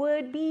 You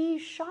would be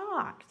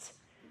shocked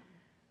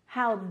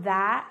how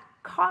that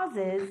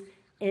causes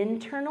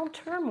internal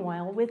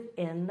turmoil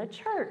within the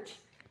church.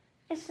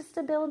 It's just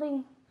a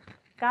building.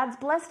 God's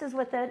blessed us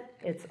with it.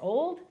 It's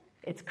old.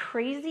 It's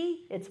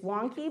crazy. It's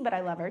wonky, but I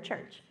love our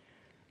church.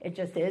 It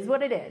just is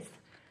what it is.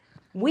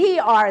 We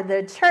are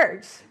the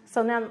church.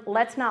 So now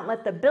let's not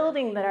let the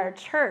building that our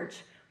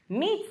church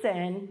meets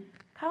in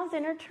cause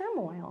inner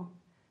turmoil.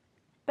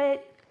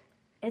 But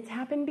it's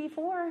happened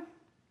before.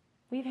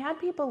 We've had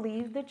people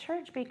leave the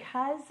church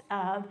because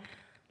of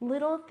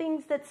little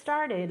things that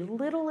started,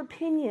 little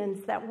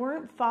opinions that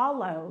weren't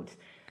followed,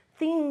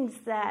 things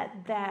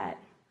that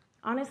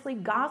honestly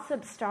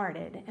gossip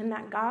started, and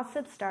that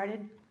gossip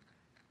started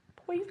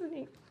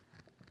poisoning.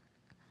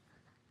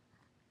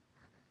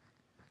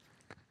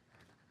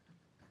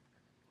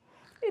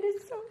 It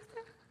is so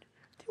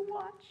sad to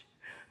watch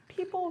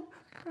people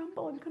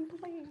grumble and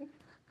complain,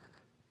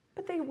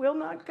 but they will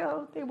not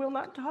go. They will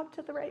not talk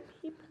to the right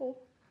people,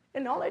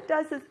 and all it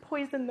does is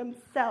poison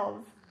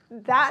themselves.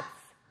 That's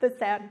the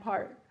sad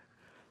part.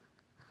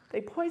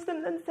 They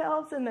poison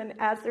themselves, and then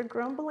as they're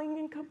grumbling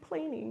and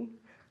complaining,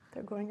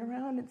 they're going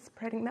around and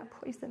spreading that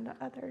poison to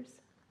others.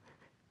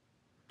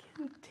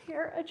 Can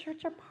tear a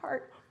church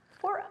apart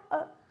for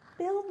a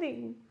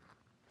building.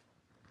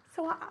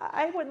 So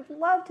I would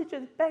love to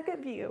just beg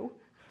of you,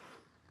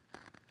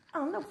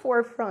 on the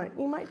forefront,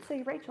 you might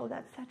say, Rachel,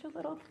 that's such a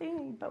little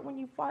thing, but when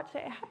you've watched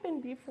it happen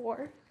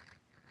before,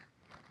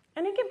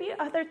 and it can be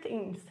other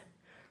things.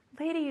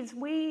 Ladies,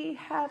 we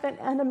have an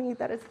enemy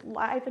that is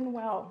alive and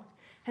well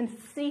and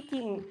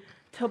seeking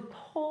to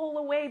pull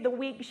away the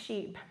weak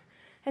sheep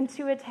and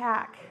to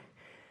attack,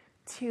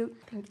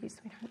 thank you,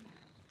 sweetheart.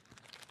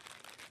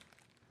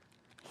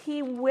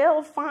 He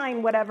will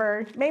find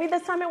whatever. Maybe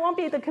this time it won't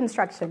be the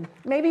construction.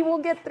 Maybe we'll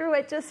get through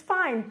it just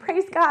fine.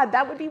 Praise God.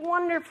 That would be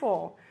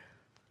wonderful.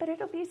 But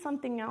it'll be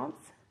something else.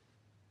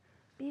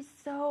 Be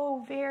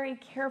so very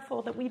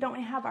careful that we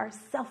don't have our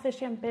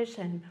selfish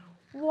ambition.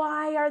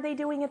 Why are they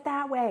doing it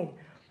that way?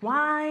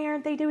 Why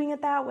aren't they doing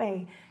it that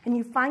way? And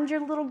you find your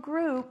little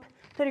group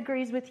that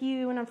agrees with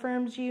you and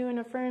affirms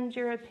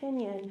your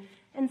opinion,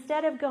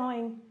 instead of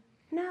going,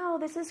 no,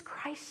 this is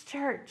Christ's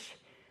church.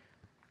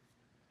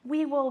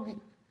 We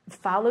will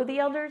follow the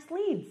elders'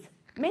 leads.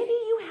 Maybe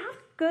you have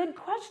good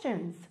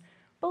questions.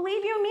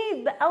 Believe you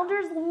me, the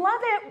elders love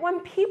it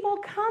when people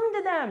come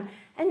to them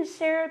and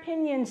share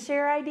opinions,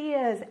 share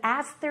ideas,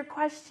 ask their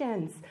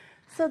questions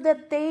so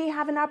that they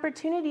have an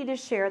opportunity to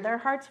share their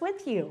hearts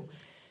with you.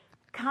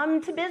 Come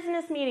to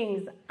business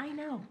meetings. I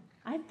know,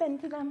 I've been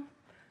to them.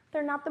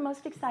 They're not the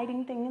most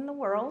exciting thing in the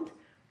world,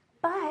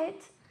 but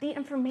the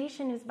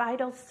information is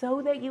vital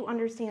so that you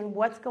understand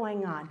what's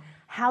going on,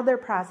 how they're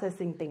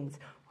processing things,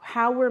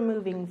 how we're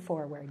moving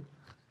forward.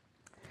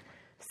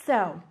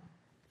 So,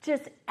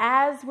 just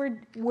as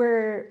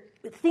we're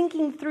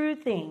thinking through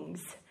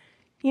things,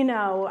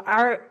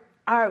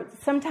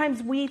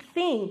 sometimes we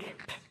think,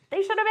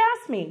 they should have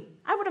asked me.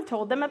 I would have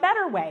told them a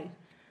better way.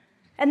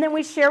 And then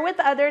we share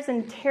with others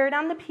and tear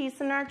down the peace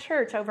in our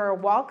church over a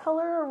wall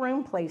color or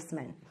room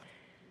placement.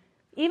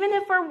 Even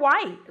if we're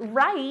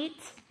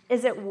right,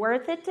 is it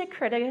worth it to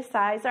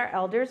criticize our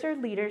elders or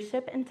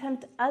leadership and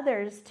tempt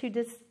others to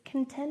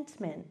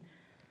discontentment?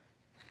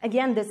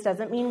 Again, this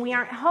doesn't mean we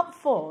aren't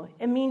helpful.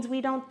 It means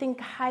we don't think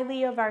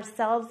highly of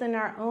ourselves and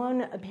our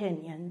own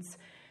opinions,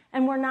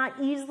 and we're not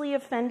easily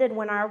offended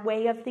when our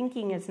way of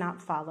thinking is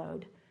not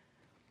followed.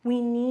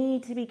 We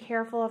need to be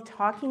careful of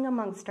talking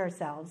amongst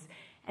ourselves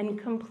and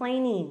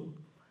complaining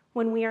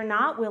when we are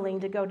not willing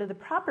to go to the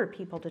proper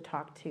people to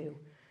talk to.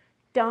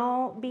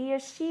 Don't be a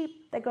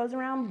sheep that goes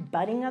around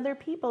butting other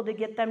people to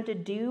get them to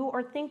do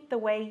or think the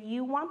way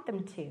you want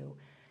them to,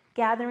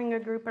 gathering a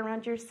group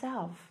around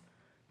yourself.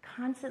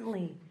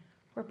 Constantly,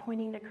 we're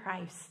pointing to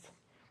Christ.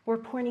 We're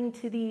pointing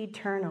to the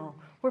eternal.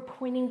 We're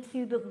pointing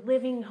to the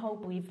living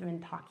hope we've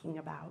been talking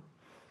about.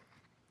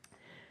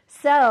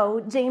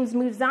 So, James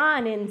moves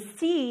on and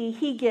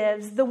he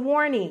gives the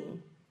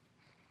warning.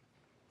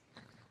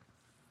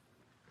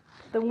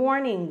 The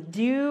warning,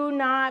 do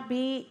not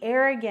be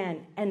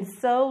arrogant and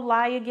so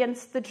lie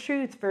against the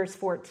truth, verse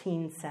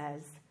 14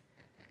 says.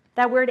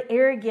 That word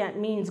arrogant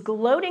means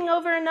gloating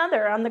over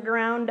another on the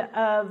ground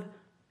of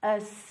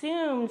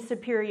assumed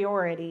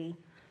superiority,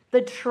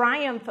 the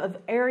triumph of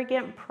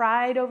arrogant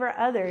pride over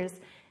others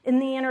in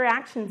the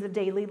interactions of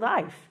daily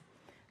life.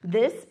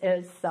 This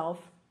is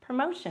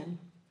self-promotion.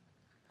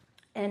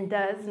 And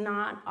does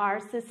not our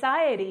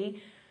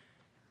society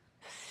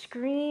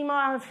scream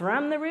on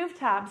from the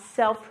rooftops,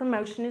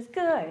 self-promotion is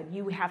good.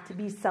 You have to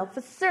be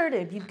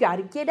self-assertive. You've got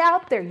to get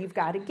out there. You've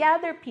got to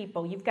gather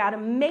people. You've got to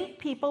make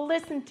people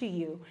listen to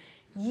you.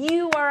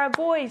 You are a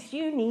voice.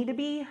 You need to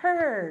be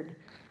heard.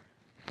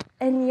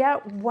 And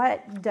yet,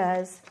 what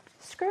does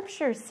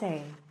Scripture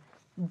say?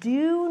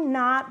 Do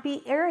not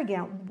be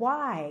arrogant.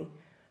 Why?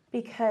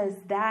 Because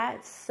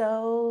that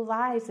so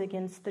lies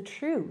against the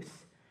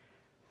truth.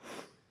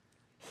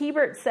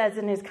 Hebert says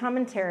in his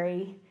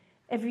commentary,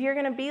 if you're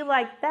going to be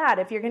like that,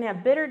 if you're going to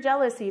have bitter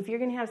jealousy, if you're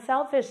going to have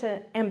selfish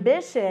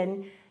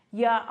ambition,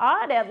 you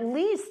ought at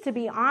least to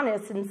be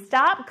honest and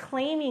stop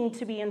claiming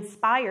to be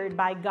inspired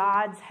by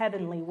God's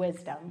heavenly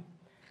wisdom.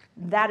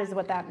 That is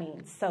what that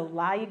means. So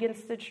lie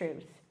against the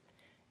truth.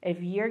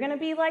 If you're going to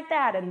be like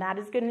that and that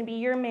is going to be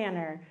your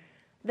manner,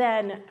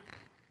 then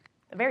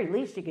the very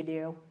least you could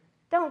do,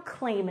 don't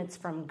claim it's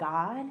from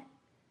God.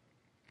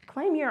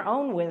 Claim your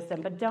own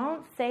wisdom, but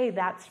don't say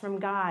that's from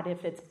God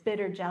if it's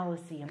bitter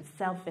jealousy and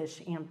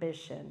selfish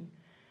ambition.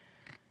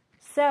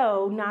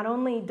 So not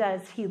only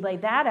does he lay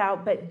that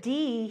out, but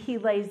he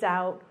lays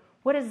out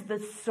what is the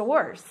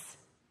source.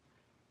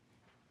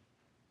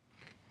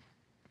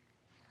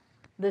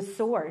 The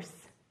source.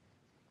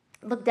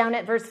 Look down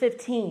at verse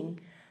 15.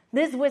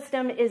 This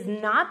wisdom is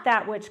not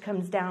that which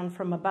comes down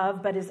from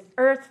above, but is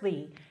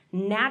earthly,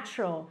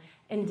 natural,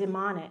 and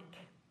demonic.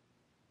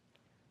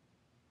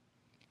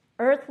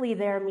 Earthly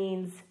there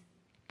means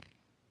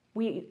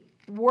we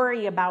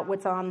worry about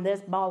what's on this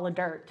ball of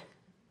dirt.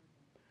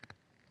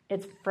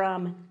 It's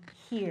from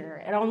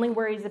here. It only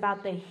worries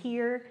about the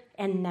here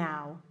and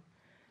now.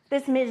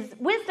 This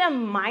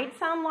wisdom might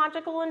sound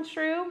logical and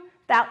true.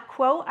 That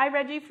quote I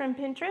read you from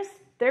Pinterest,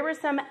 there were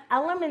some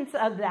elements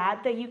of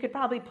that you could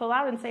probably pull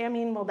out and say,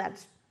 well,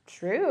 that's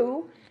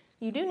true.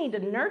 You do need to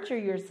nurture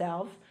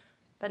yourself,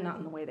 but not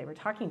in the way they were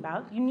talking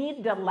about. You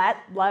need to let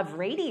love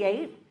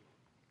radiate,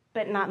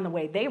 but not in the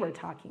way they were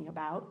talking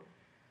about.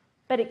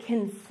 But it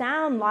can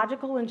sound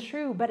logical and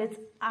true, but its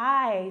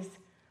eyes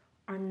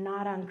are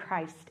not on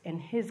Christ and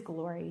his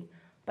glory,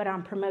 but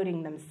on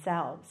promoting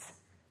themselves.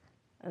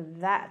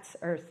 That's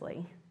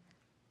earthly.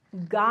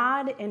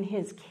 God and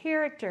his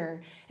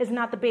character is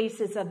not the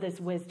basis of this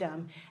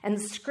wisdom, and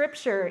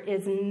Scripture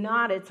is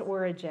not its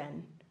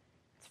origin.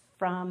 It's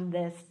from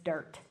this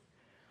dirt.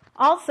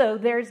 Also,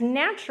 there's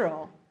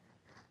natural.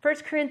 1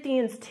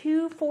 Corinthians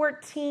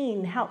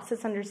 2:14 helps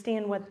us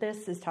understand what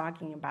this is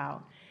talking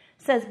about.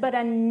 It says, but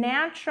a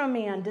natural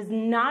man does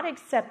not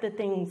accept the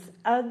things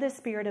of the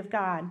Spirit of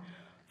God,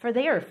 for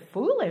they are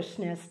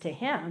foolishness to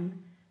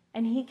him,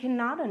 and he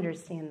cannot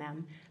understand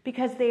them,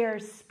 because they are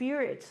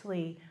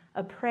spiritually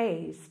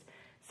appraised.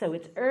 So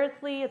it's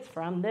earthly, it's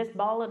from this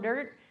ball of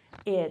dirt.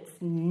 It's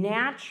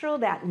natural,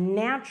 that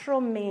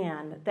natural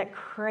man that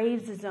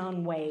craves his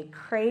own way,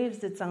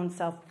 craves its own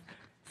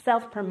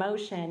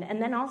self-promotion,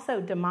 and then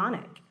also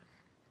demonic.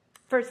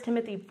 1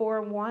 Timothy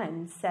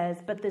 4:1 says,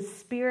 but the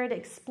Spirit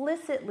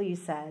explicitly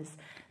says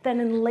that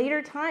in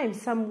later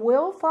times some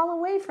will fall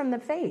away from the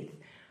faith,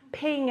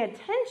 paying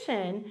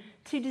attention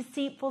to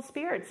deceitful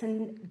spirits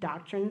and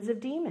doctrines of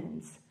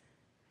demons.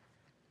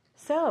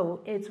 So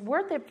it's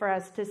worth it for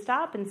us to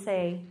stop and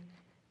say,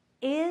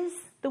 is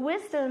the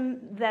wisdom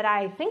that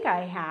I think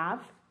I have,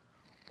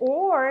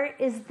 or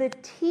is the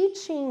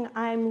teaching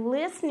I'm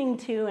listening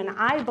to and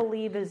I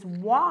believe is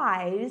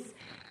wise,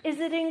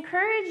 is it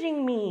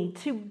encouraging me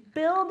to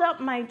build up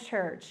my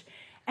church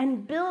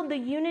and build the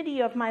unity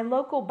of my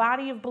local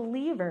body of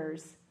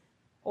believers?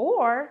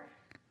 Or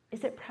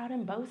is it proud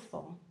and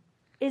boastful?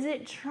 Is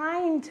it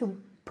trying to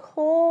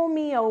pull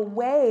me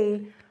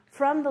away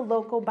from the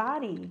local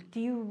body? Do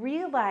you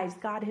realize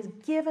God has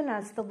given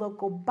us the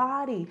local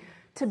body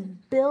to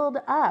build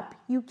up?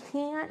 You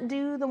can't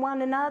do the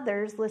one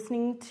another's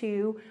listening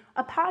to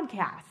a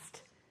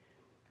podcast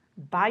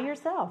by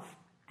yourself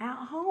at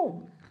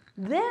home.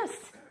 This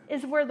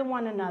is where the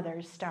one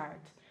another's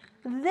start.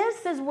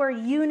 This is where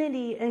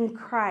unity in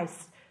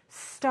Christ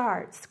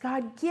starts.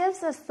 God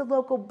gives us the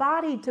local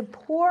body to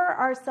pour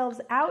ourselves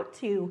out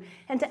to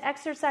and to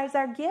exercise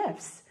our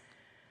gifts.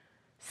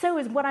 So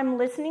is what I'm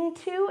listening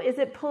to, is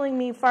it pulling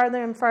me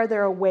farther and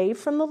farther away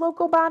from the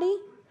local body?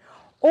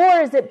 Or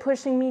is it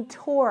pushing me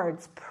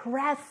towards,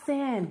 press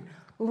in,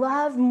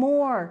 love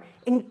more,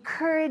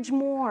 encourage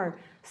more,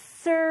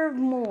 serve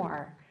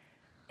more?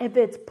 If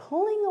it's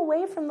pulling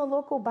away from the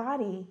local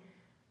body,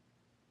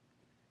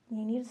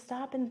 you need to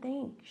stop and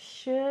think,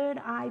 should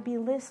I be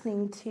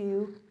listening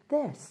to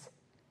this?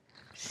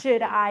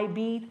 Should I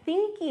be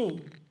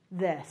thinking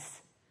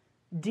this?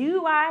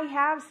 Do I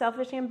have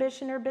selfish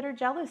ambition or bitter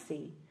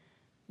jealousy?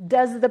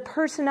 Does the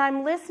person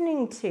I'm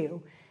listening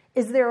to,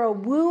 is there a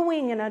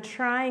wooing and a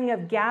trying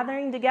of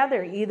gathering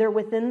together, either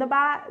within the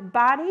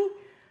body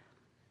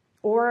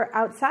or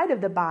outside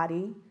of the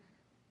body?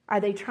 Are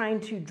they trying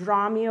to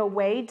draw me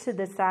away to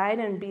the side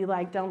and be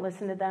like, don't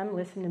listen to them,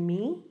 listen to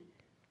me?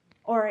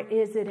 Or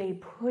is it a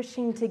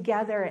pushing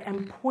together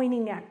and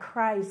pointing at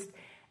Christ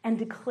and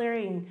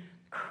declaring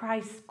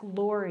Christ's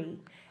glory,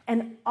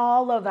 and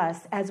all of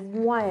us as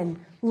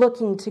one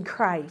looking to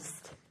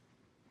Christ?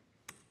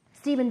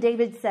 Stephen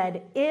David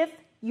said, if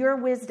your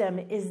wisdom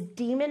is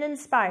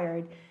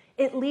demon-inspired,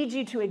 it leads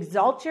you to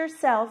exalt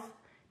yourself,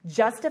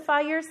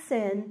 justify your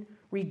sin,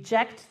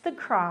 reject the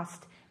cross,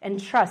 and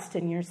trust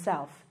in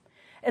yourself.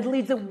 It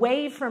leads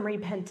away from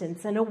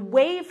repentance and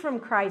away from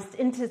Christ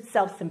into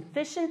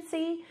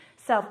self-sufficiency,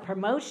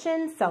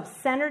 self-promotion,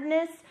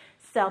 self-centeredness,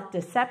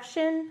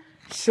 self-deception,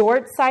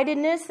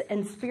 short-sightedness,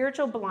 and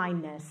spiritual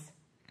blindness.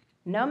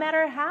 No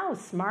matter how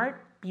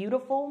smart,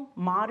 beautiful,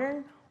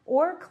 modern,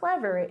 or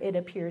clever it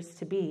appears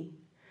to be.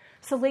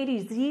 So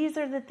ladies, these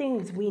are the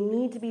things we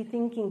need to be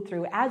thinking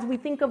through as we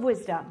think of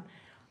wisdom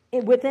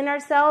within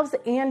ourselves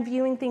and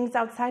viewing things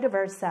outside of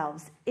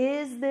ourselves.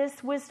 Is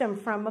this wisdom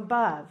from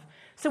above?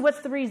 So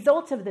what's the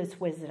result of this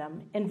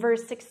wisdom? In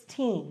verse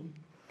 16,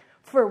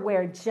 for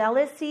where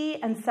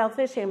jealousy and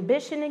selfish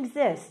ambition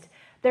exist,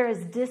 there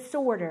is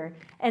disorder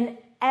and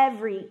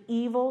every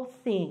evil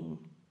thing.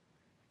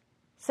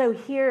 So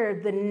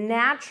here, the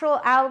natural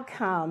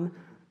outcome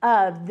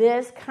of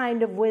this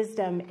kind of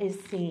wisdom is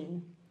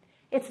seen.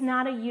 It's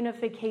not a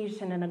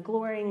unification and a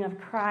glorying of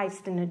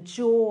Christ and a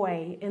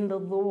joy in the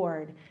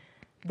Lord.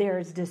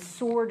 There's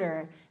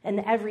disorder and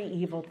every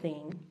evil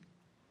thing.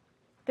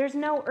 There's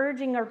no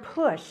urging or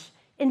push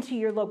into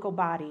your local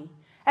body.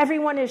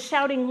 Everyone is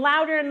shouting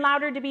louder and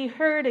louder to be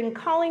heard and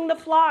calling the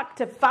flock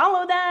to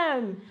follow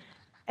them.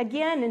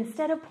 Again,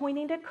 instead of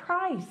pointing to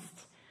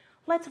Christ,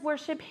 let's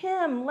worship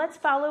him. Let's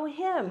follow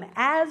him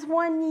as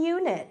one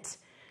unit,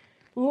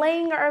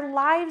 laying our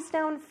lives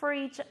down for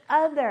each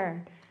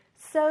other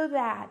so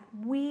that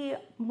we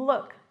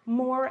look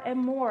more and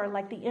more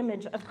like the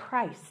image of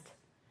Christ.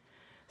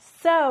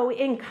 So,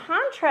 in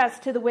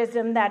contrast to the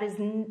wisdom that is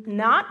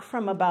not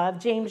from above,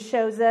 James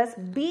shows us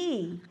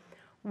B,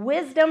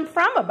 wisdom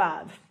from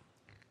above.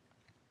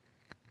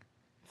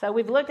 So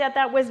we've looked at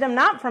that wisdom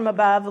not from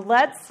above.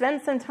 Let's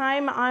spend some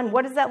time on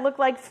what does that look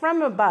like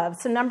from above.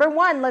 So number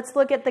one, let's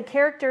look at the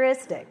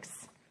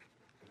characteristics.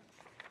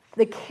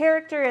 The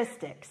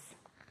characteristics.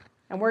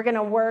 And we're going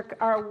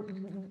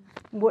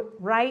to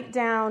write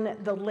down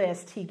the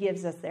list he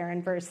gives us there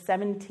in verse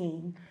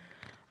 17.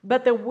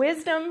 But the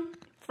wisdom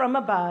from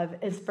above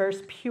is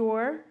first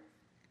pure,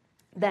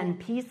 then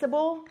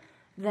peaceable,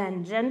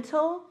 then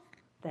gentle,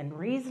 then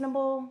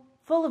reasonable,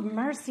 full of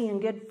mercy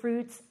and good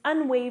fruits,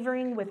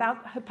 unwavering,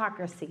 without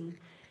hypocrisy.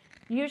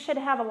 You should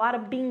have a lot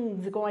of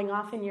bings going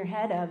off in your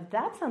head of,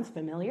 that sounds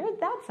familiar,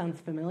 that sounds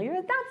familiar,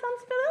 that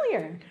sounds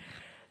familiar.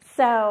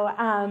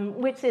 So,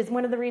 which is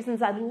one of the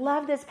reasons I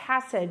love this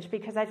passage,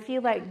 because I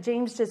feel like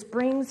James just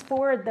brings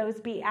forward those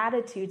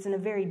Beatitudes in a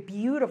very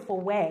beautiful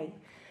way.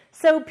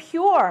 So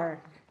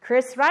pure,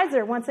 Chris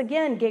Reiser, once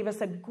again, gave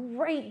us a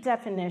great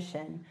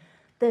definition.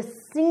 The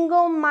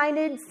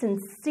single-minded,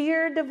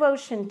 sincere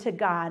devotion to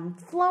God,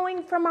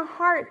 flowing from a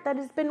heart that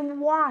has been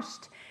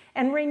washed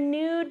and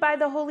renewed by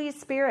the Holy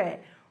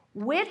Spirit,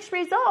 which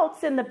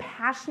results in the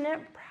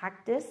passionate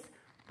practice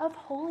of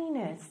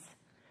holiness.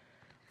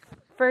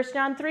 1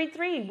 John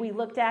 3:3, we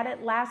looked at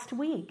it last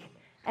week.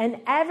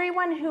 And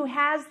everyone who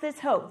has this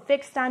hope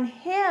fixed on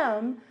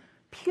him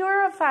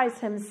purifies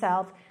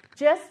himself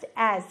just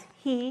as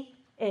he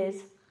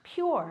is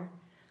pure.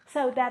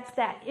 So that's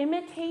that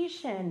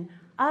imitation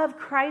of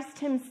Christ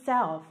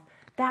himself,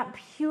 that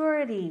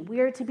purity. We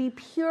are to be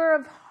pure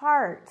of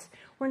heart.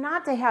 We're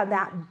not to have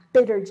that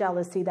bitter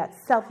jealousy, that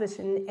selfish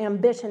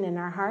ambition in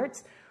our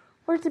hearts.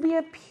 We're to be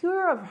a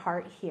pure of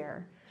heart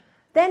here.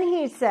 Then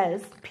he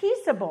says,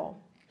 peaceable.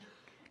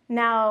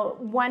 Now,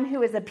 one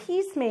who is a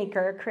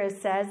peacemaker, Chris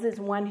says, is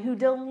one who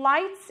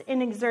delights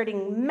in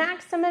exerting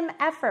maximum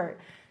effort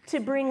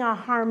to bring a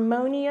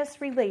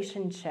harmonious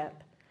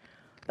relationship.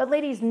 But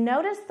ladies,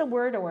 notice the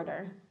word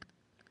order.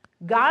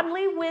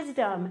 Godly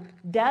wisdom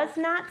does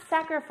not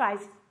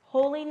sacrifice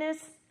holiness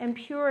and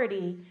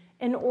purity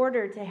in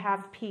order to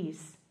have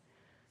peace.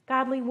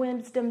 Godly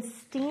wisdom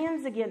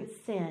stands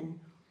against sin,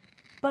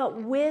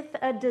 but with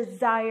a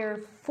desire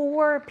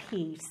for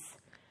peace.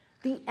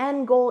 The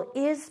end goal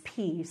is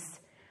peace.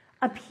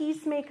 A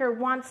peacemaker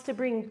wants to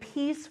bring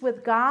peace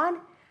with God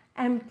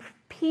and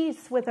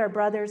peace with our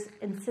brothers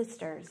and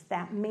sisters,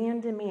 that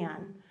man to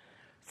man.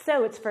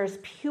 So it's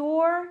first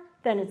pure,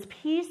 then it's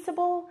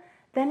peaceable,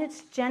 then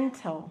it's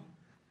gentle.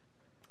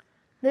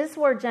 This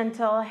word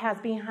gentle has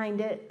behind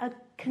it a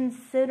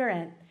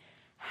considerate,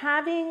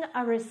 having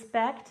a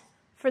respect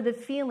for the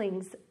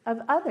feelings of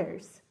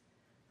others.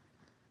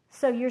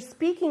 So you're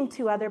speaking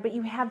to others, but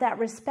you have that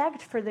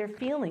respect for their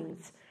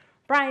feelings.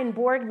 Brian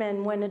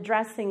Borgman, when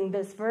addressing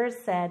this verse,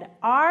 said,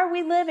 are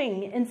we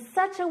living in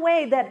such a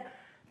way that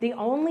the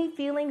only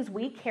feelings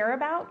we care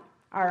about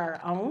are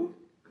our own?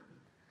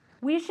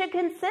 We should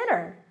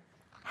consider,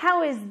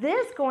 how is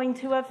this going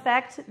to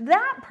affect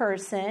that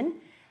person,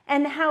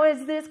 and how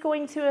is this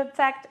going to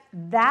affect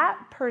that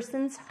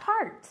person's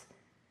heart?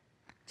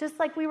 Just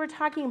like we were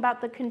talking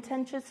about the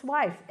contentious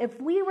wife. If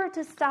we were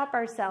to stop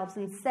ourselves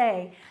and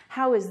say,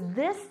 how is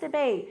this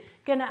debate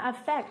going to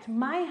affect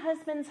my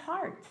husband's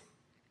heart?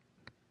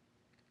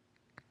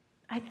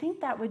 I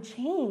think that would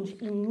change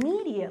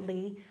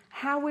immediately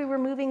how we were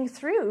moving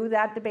through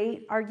that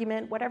debate,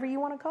 argument, whatever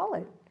you want to call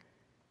it.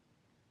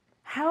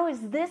 How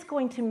is this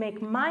going to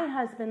make my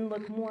husband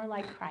look more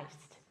like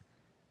Christ?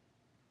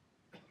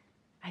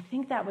 I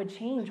think that would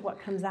change what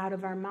comes out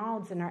of our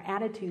mouths and our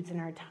attitudes and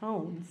our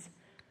tones.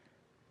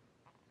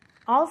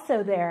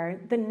 Also there,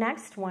 the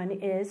next one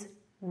is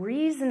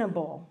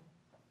reasonable.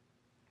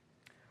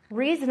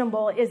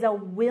 Reasonable is a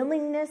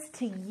willingness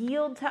to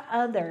yield to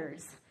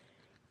others,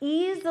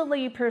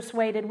 easily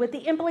persuaded, with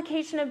the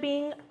implication of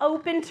being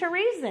open to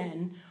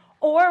reason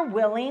or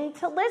willing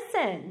to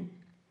listen.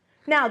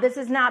 Now, this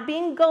is not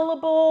being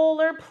gullible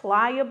or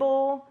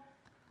pliable,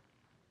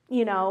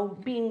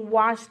 being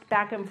washed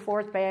back and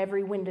forth by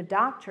every wind of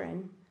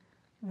doctrine.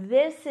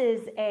 This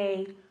is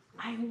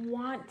I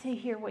want to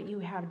hear what you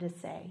have to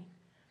say.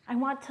 I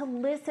want to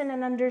listen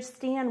and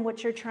understand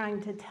what you're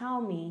trying to tell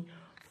me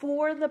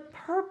for the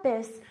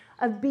purpose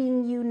of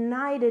being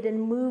united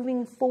and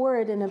moving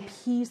forward in a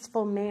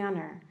peaceful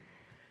manner.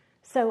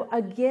 So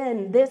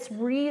again, this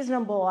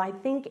reasonable, I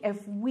think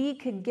if we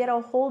could get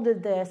a hold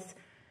of this,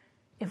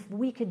 if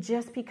we could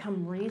just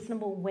become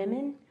reasonable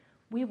women,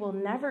 we will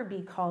never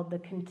be called the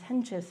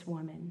contentious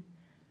woman.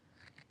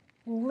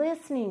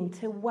 Listening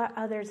to what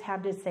others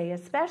have to say,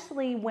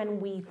 especially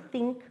when we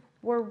think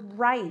we're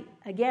right.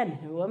 Again,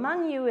 who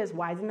among you is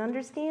wise and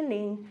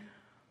understanding?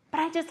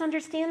 But I just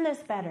understand this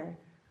better.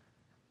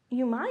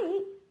 You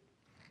might,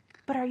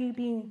 but are you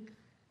being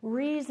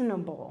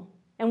reasonable?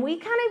 And we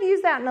kind of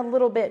use that in a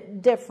little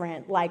bit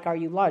different, like, are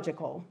you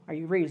logical? Are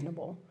you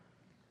reasonable?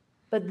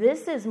 But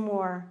this is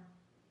more,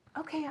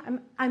 okay,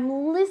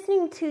 I'm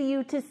listening to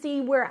you to see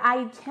where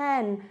I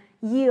can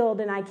yield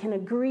and I can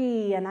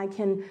agree and I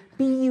can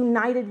be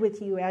united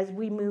with you as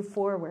we move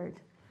forward.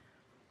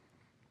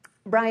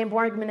 Brian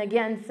Borgman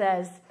again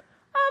says,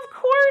 of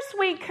course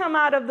we come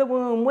out of the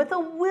womb with a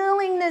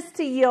willingness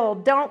to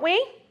yield, don't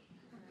we?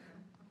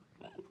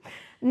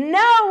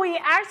 No, we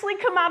actually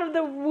come out of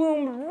the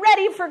womb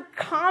ready for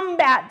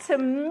combat to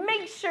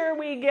make sure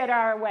we get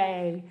our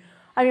way.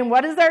 I mean,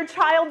 what is our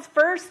child's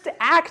first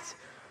act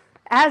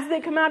as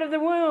they come out of the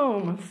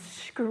womb?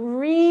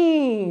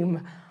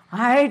 Scream.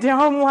 I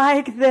don't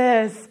like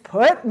this.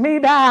 Put me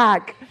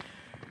back.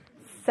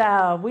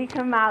 So we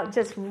come out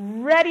just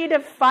ready to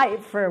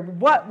fight for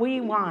what we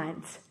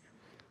want.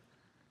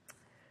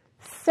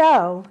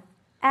 So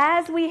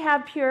as we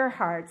have pure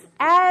hearts,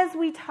 as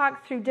we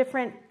talk through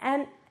different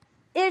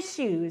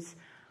issues,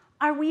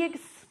 are we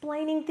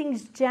explaining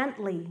things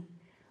gently,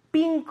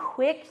 being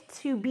quick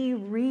to be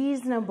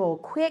reasonable,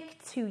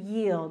 quick to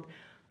yield,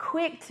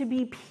 quick to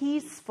be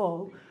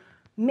peaceful,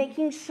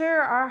 making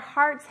sure our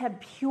hearts have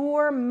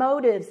pure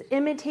motives,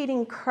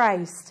 imitating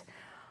Christ?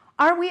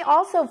 Are we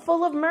also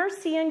full of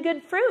mercy and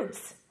good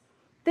fruits?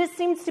 This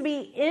seems to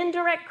be in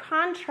direct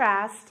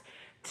contrast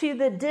to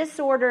the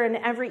disorder and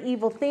every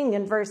evil thing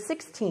in verse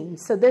 16.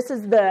 So this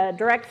is the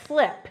direct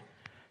flip.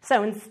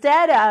 So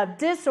instead of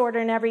disorder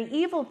and every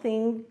evil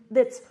thing,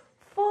 that's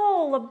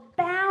full,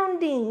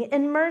 abounding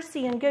in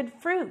mercy and good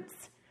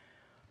fruits.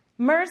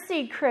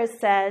 Mercy, Chris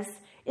says,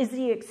 is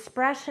the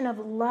expression of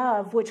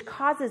love which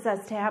causes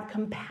us to have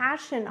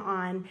compassion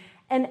on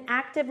and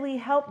actively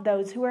help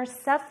those who are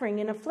suffering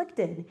and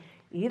afflicted,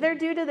 either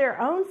due to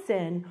their own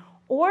sin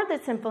or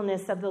the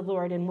sinfulness of the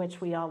Lord in which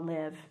we all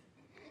live.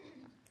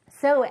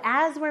 So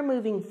as we're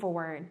moving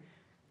forward,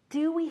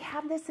 do we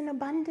have this in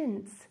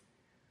abundance?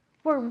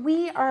 Where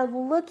we are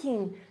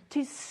looking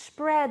to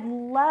spread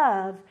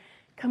love,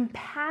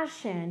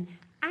 compassion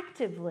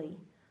actively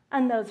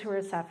on those who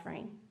are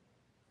suffering.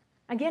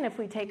 Again, if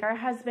we take our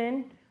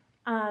husband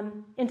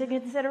into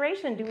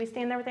consideration, do we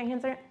stand there with our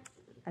hands there?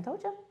 I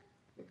told you.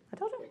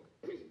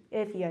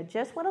 If you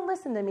just want to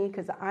listen to me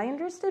because I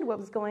understood what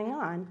was going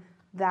on,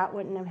 that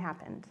wouldn't have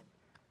happened.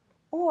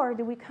 Or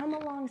do we come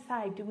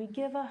alongside? Do we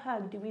give a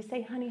hug? Do we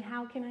say, honey,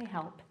 how can I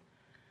help?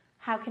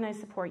 How can I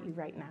support you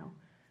right now?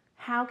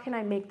 How can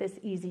I make this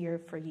easier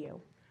for you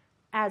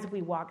as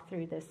we walk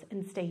through this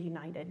and stay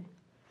united?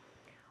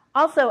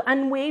 Also,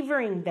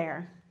 unwavering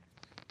there.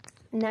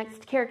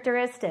 Next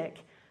characteristic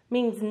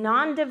means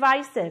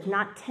non-divisive,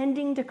 not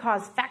tending to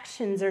cause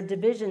factions or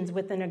divisions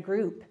within a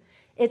group.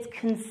 It's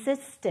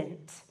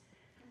consistent.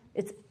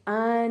 It's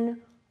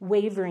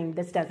unwavering.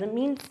 This doesn't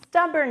mean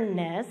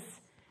stubbornness.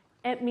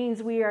 It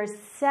means we are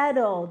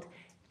settled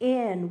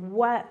in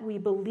what we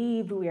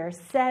believe. We are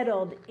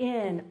settled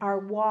in our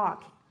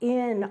walk,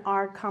 in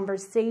our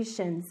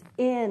conversations,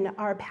 in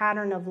our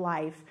pattern of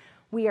life.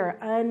 We are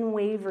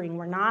unwavering.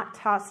 We're not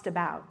tossed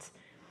about.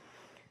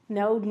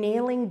 No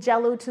nailing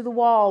Jell-O to the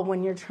wall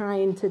when you're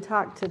trying to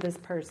talk to this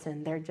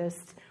person. They're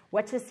just,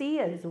 what you see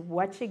is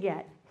what you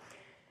get.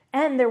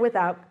 And they're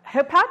without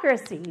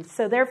hypocrisy.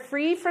 So they're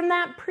free from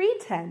that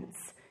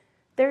pretense.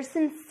 They're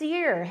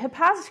sincere.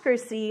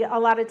 Hypocrisy, a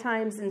lot of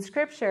times in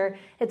Scripture,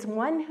 it's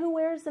one who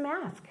wears a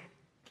mask.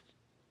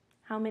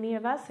 How many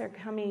of us are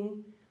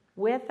coming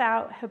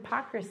without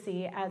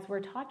hypocrisy as we're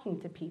talking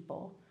to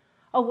people?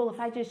 Oh, well, if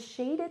I just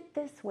shade it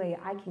this way,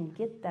 I can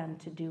get them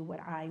to do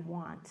what I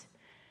want.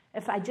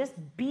 If I just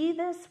be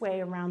this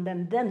way around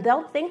them, then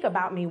they'll think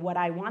about me what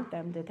I want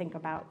them to think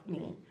about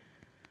me.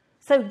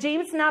 So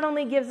James not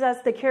only gives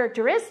us the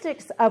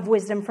characteristics of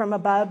wisdom from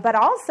above, but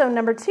also,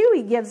 number 2,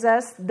 he gives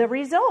us the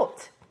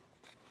result.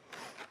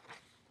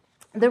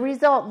 The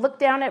result, look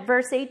down at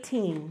verse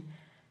 18.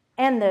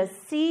 And the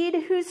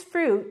seed whose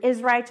fruit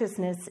is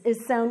righteousness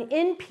is sown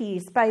in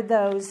peace by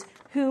those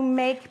who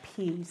make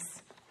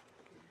peace.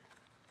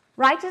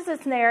 Righteousness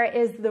there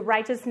is the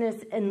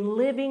righteousness in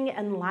living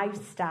and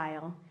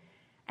lifestyle.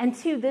 And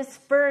 2, this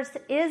verse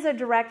is a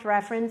direct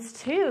reference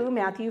to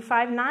Matthew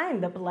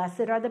 5:9. The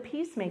blessed are the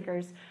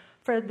peacemakers,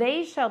 for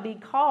they shall be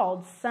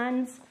called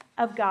sons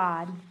of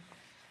God.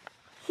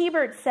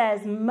 Hebert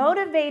says,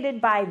 motivated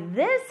by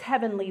this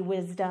heavenly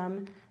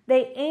wisdom,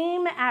 they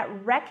aim at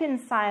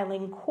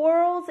reconciling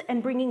quarrels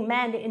and bringing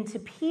men into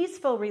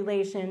peaceful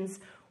relations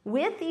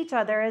with each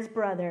other as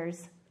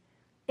brothers.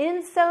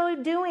 In so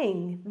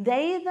doing,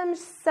 they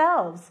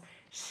themselves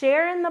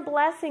share in the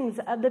blessings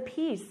of the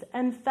peace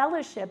and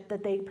fellowship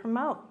that they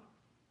promote.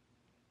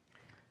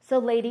 So,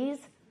 ladies,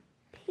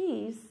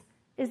 peace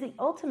is the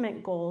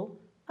ultimate goal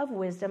of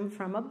wisdom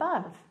from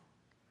above.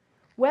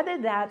 Whether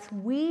that's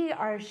we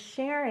are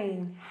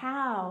sharing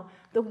how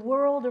the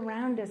world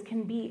around us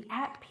can be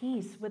at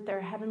peace with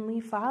their Heavenly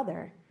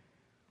Father,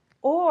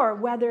 or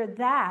whether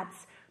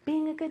that's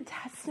being a good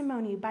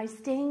testimony by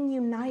staying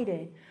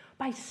united,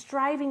 by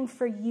striving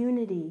for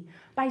unity,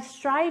 by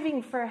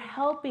striving for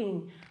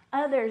helping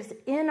others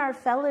in our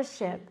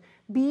fellowship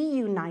be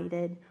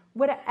united,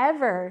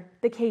 whatever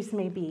the case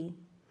may be.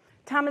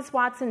 Thomas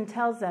Watson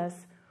tells us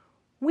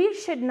we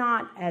should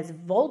not, as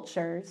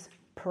vultures,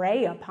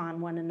 prey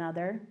upon one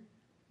another,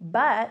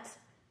 but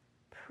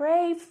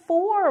pray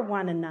for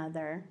one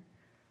another.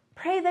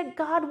 Pray that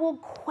God will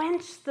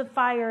quench the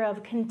fire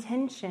of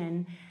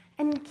contention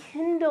and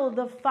kindle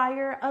the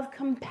fire of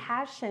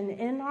compassion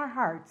in our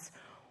hearts,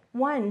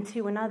 one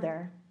to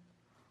another.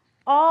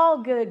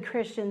 All good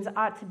Christians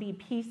ought to be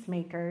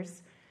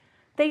peacemakers.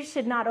 They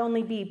should not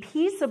only be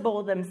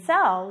peaceable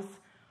themselves,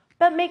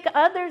 but make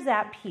others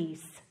at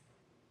peace.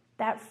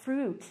 That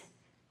fruit,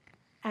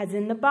 as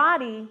in the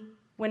body,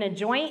 when a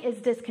joint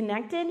is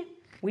disconnected,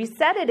 we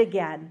set it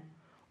again.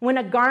 When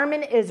a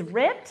garment is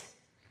ripped,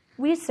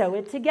 we sew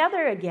it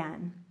together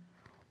again.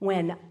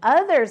 When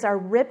others are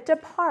ripped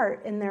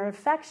apart in their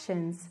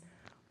affections,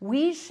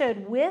 we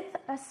should, with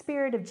a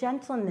spirit of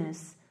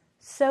gentleness,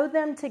 sew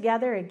them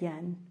together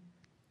again.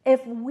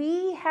 If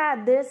we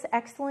had this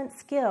excellent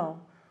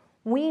skill,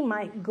 we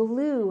might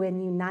glue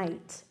and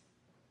unite.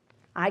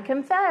 I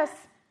confess,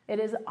 it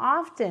is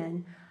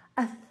often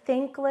a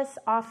thankless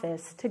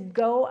office to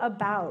go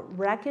about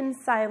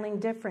reconciling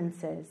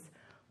differences,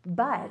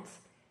 but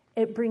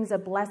it brings a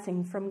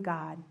blessing from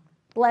God.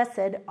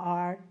 Blessed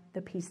are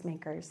the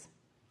peacemakers.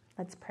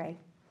 Let's pray.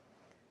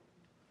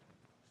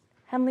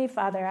 Heavenly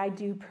Father, I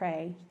do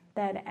pray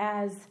that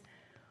as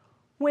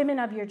women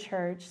of your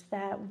church,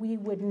 that we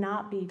would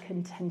not be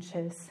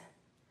contentious,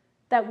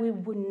 that we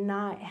would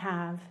not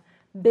have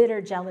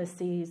bitter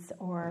jealousies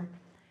or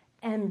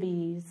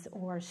envies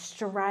or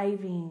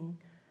striving,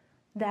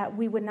 that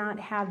we would not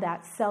have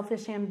that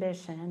selfish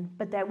ambition,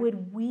 but that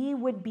we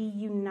would be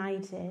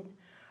united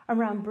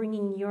around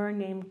bringing your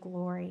name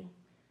glory,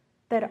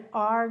 that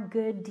our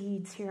good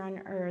deeds here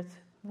on earth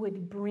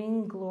would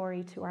bring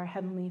glory to our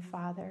Heavenly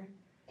Father,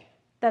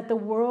 that the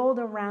world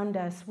around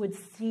us would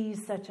see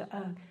such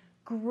a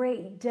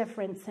great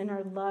difference in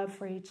our love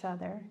for each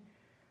other,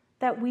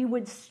 that we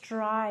would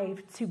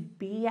strive to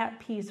be at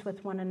peace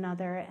with one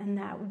another, and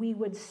that we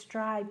would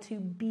strive to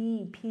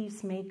be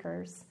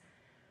peacemakers,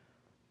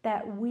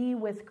 that we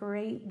with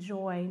great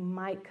joy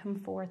might come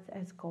forth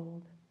as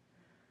gold.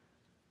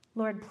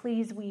 Lord,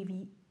 please weave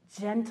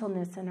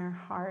gentleness in our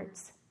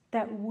hearts,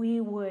 that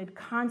we would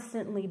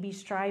constantly be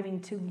striving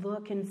to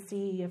look and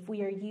see if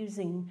we are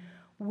using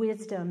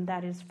wisdom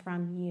that is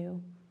from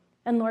you.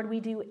 And Lord, we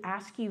do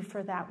ask you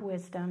for that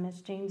wisdom,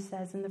 as James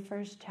says in the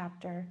first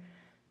chapter,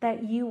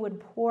 that you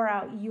would pour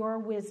out your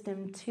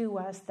wisdom to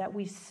us that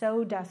we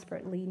so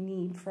desperately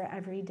need for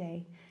every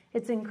day.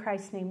 It's in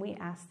Christ's name we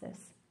ask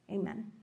this. Amen.